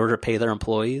in order to pay their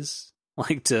employees,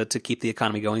 like to keep the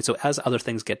economy going. So as other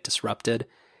things get disrupted,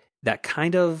 that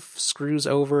kind of screws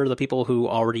over the people who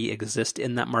already exist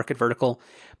in that market vertical.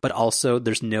 But also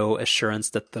there's no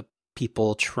assurance that the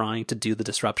people trying to do the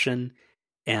disruption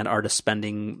and are just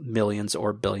spending millions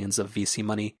or billions of VC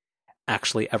money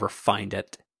actually ever find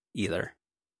it either.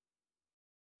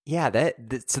 Yeah,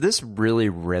 so this really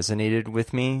resonated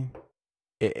with me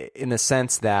in the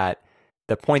sense that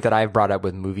the point that I've brought up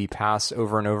with MoviePass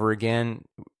over and over again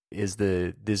is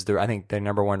I think the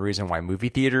number one reason why movie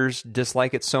theaters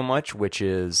dislike it so much, which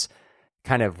is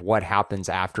kind of what happens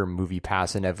after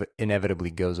MoviePass inevitably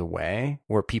goes away,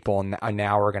 where people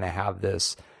now are going to have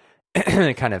this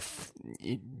kind of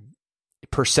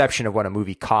perception of what a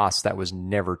movie costs that was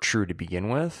never true to begin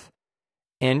with.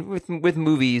 And with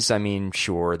movies, I mean,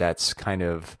 sure, that's kind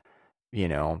of,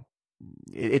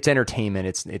 it's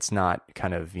entertainment. It's not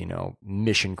kind of,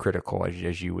 mission critical,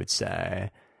 as you would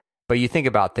say. But you think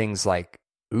about things like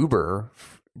Uber,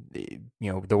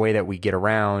 the way that we get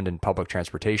around and public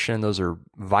transportation, those are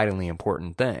vitally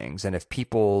important things. And if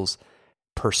people's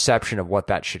perception of what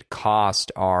that should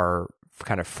cost are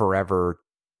kind of forever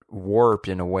warped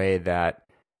in a way that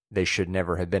they should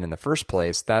never have been in the first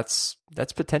place, that's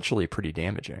potentially pretty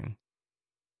damaging.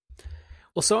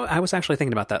 Well, so I was actually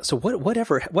thinking about that. So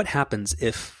what happens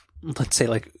if, let's say,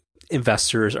 like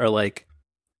investors are like,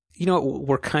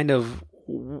 we're kind of,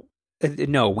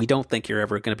 no, we don't think you're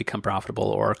ever going to become profitable,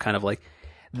 or kind of like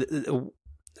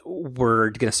we're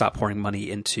going to stop pouring money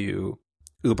into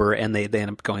Uber, and they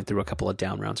end up going through a couple of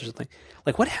down rounds or something.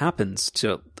 Like, what happens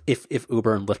to if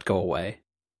Uber and Lyft go away?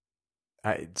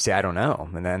 I don't know,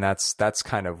 and then that's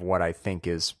kind of what I think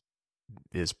is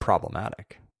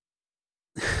problematic.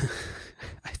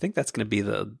 I think that's going to be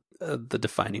the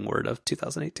defining word of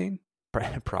 2018.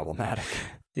 Problematic.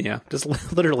 Yeah, just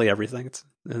literally everything.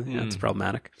 It's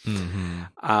problematic.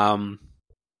 Mm-hmm.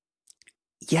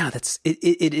 yeah,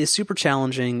 it is super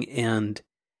challenging, and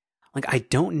like I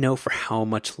don't know for how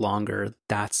much longer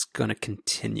that's going to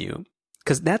continue,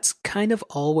 because that's kind of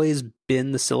always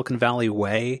been the Silicon Valley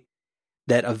way,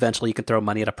 that eventually you can throw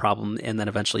money at a problem and then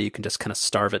eventually you can just kind of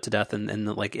starve it to death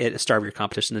and like starve your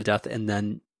competition to death, and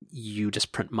then you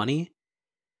just print money.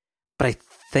 But I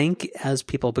think as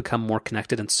people become more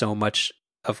connected and so much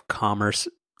of commerce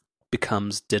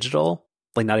becomes digital,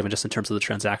 like not even just in terms of the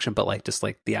transaction, but like just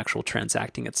like the actual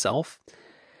transacting itself,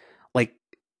 like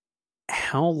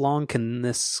how long can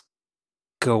this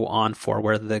go on for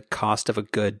where the cost of a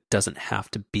good doesn't have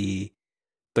to be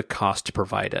the cost to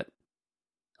provide it?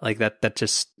 Like that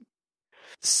just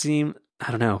seem, I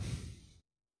don't know,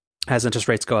 as interest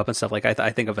rates go up and stuff, like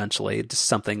I think eventually just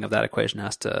something of that equation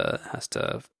has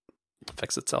to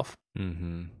fix itself.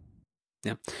 Mm-hmm.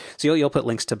 Yeah. So you'll put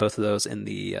links to both of those in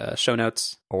the show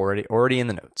notes. Already in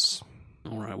the notes.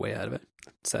 We're way ahead of it.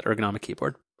 It's that ergonomic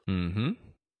keyboard. Mm-hmm.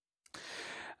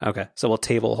 Okay. So we'll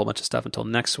table a whole bunch of stuff until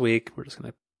next week. We're just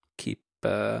gonna keep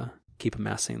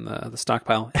amassing the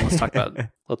stockpile. And let's talk about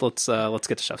let's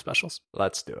get to chef specials.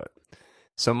 Let's do it.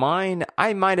 So mine,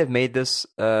 I might have made this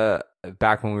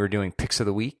back when we were doing picks of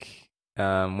the week.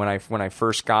 When I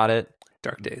first got it.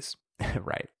 Dark days.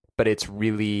 Right. But it's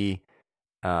really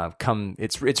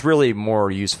it's really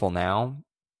more useful now.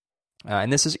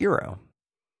 And this is Eero.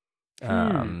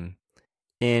 And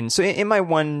so in my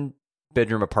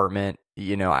 1-bedroom apartment,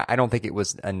 you know, I don't think it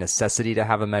was a necessity to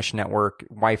have a mesh network.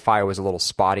 Wi-Fi was a little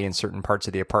spotty in certain parts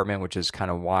of the apartment, which is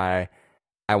kind of why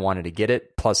I wanted to get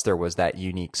it. Plus there was that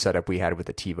unique setup we had with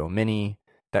the TiVo Mini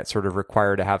that sort of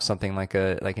required to have something like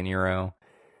an Eero.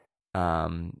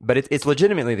 But it's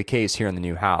legitimately the case here in the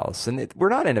new house, and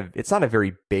it's not a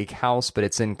very big house, but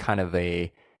it's in kind of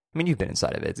I mean, you've been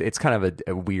inside of it. It's kind of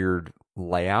a weird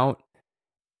layout.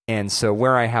 And so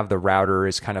where I have the router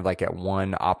is kind of like at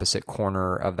one opposite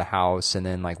corner of the house. And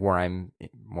then like where I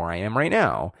am right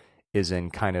now is in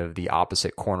kind of the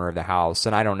opposite corner of the house.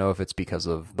 And I don't know if it's because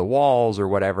of the walls or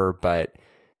whatever, but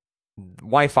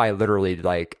Wi-Fi literally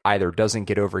like either doesn't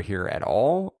get over here at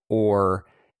all or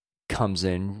comes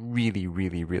in really,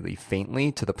 really, really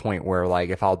faintly, to the point where like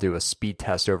if I'll do a speed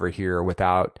test over here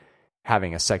without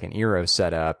having a second Eero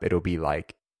set up, it'll be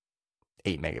like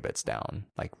 8 megabits down,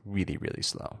 like really, really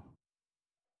slow.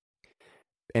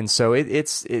 And so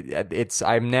it's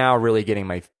I'm now really getting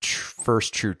my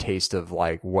first true taste of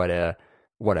like what a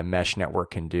mesh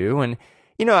network can do. And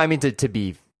you know, I mean, to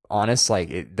be honest, like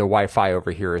the Wi-Fi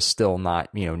over here is still not,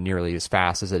 you know, nearly as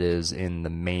fast as it is in the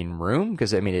main room,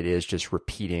 because I mean it is just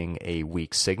repeating a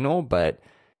weak signal. But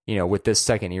you know, with this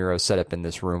second Eero set up in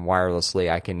this room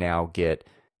wirelessly, I can now get,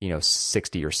 you know,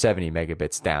 60 or 70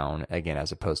 megabits down again,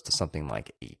 as opposed to something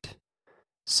like 8.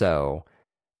 So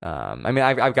I mean,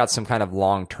 I've got some kind of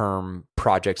long-term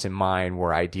projects in mind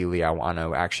where ideally I want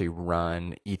to actually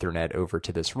run Ethernet over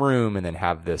to this room and then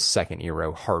have this second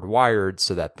Eero hardwired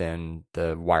so that then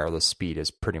the wireless speed is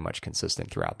pretty much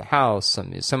consistent throughout the house.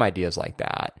 Some ideas like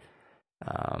that.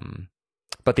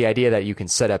 But the idea that you can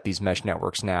set up these mesh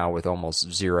networks now with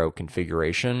almost zero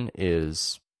configuration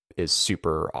is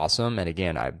super awesome. And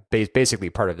again,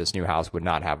 basically part of this new house would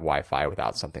not have Wi-Fi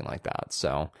without something like that.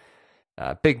 So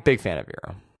big fan of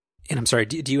Eero. And I'm sorry,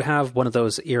 do you have one of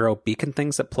those Eero beacon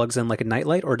things that plugs in like a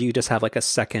nightlight, or do you just have like a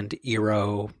second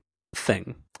Eero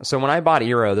thing? So when I bought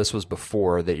Eero, this was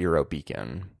before the Eero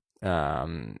beacon.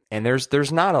 And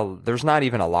there's not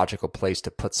even a logical place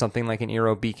to put something like an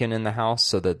Eero beacon in the house,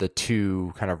 so that the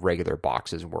two kind of regular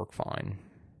boxes work fine.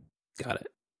 Got it.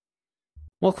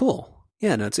 Well, cool.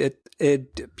 Yeah, no,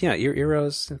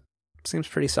 Eero's seems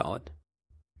pretty solid.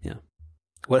 Yeah.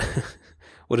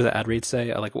 What did the ad read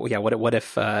say? Like, yeah, what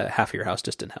if half of your house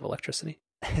just didn't have electricity?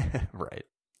 Right.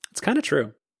 It's kind of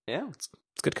true. Yeah. It's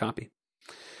good copy.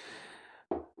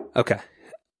 Okay.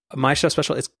 My chef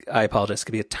special is, I apologize, it's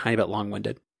going to be a tiny bit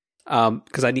long-winded.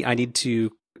 Because I need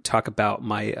to talk about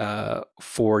my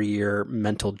 4-year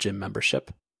mental gym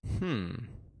membership.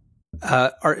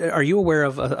 Are you aware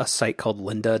of a site called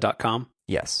lynda.com?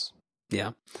 Yes.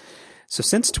 Yeah. So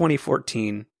since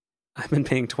 2014, I've been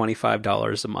paying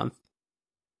 $25 a month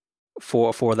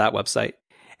for that website.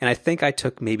 And I think I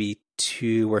took maybe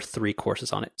 2 or 3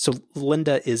 courses on it. So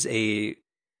Lynda is a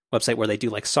website where they do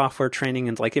like software training,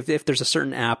 and like if there's a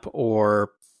certain app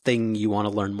or thing you want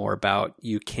to learn more about,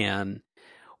 you can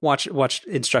watch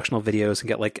instructional videos and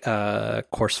get like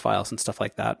course files and stuff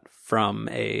like that from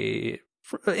and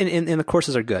the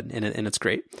courses are good and it's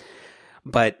great.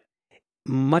 But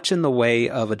much in the way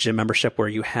of a gym membership where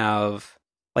you have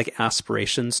like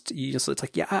aspirations. It's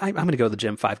like, yeah, I'm going to go to the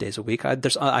gym 5 days a week. I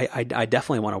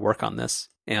definitely want to work on this,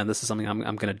 and this is something I'm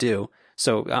going to do.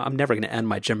 So I'm never going to end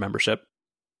my gym membership.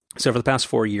 So for the past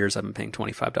 4 years, I've been paying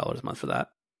 $25 a month for that,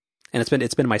 and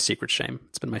it's been my secret shame.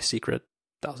 It's been my secret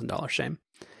 $1,000 shame.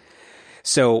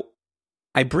 So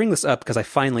I bring this up because I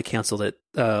finally canceled it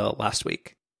last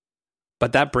week,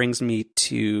 but that brings me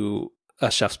to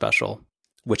a chef special,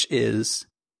 which is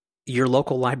your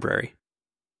local library.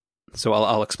 So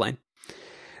I'll explain.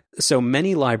 So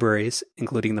many libraries,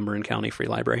 including the Marin County Free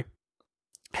Library,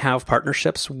 have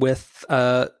partnerships with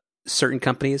certain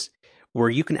companies where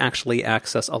you can actually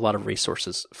access a lot of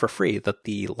resources for free that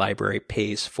the library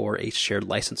pays for a shared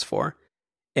license for.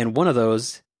 And one of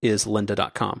those is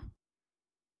lynda.com.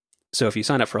 So if you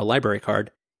sign up for a library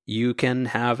card, you can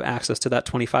have access to that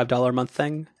 $25 a month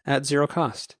thing at zero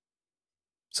cost.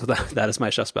 So that is my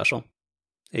chef special,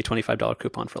 a $25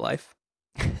 coupon for life.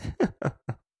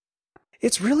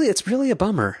 It's really a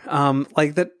bummer.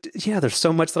 Like that. Yeah, there's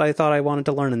so much that I thought I wanted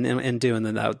to learn and do, and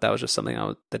then that was just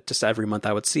something that just every month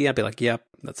I would see. I'd be like, yep,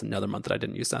 that's another month that I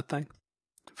didn't use that thing.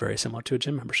 Very similar to a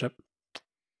gym membership.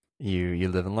 You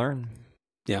live and learn.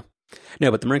 Yeah.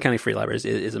 No, but the Marin County Free Library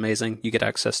is amazing. You get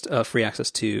free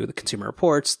access to the Consumer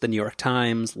Reports, the New York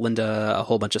Times, Lynda, a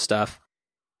whole bunch of stuff.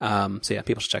 So yeah,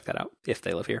 people should check that out if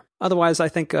they live here. Otherwise, I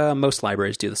think most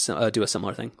libraries do a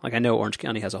similar thing. Like I know Orange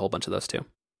County has a whole bunch of those too.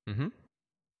 Mm-hmm.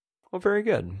 Well, very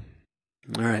good.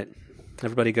 All right.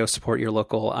 Everybody go support your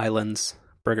local Islands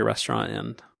Burger Restaurant,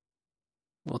 and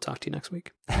we'll talk to you next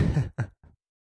week.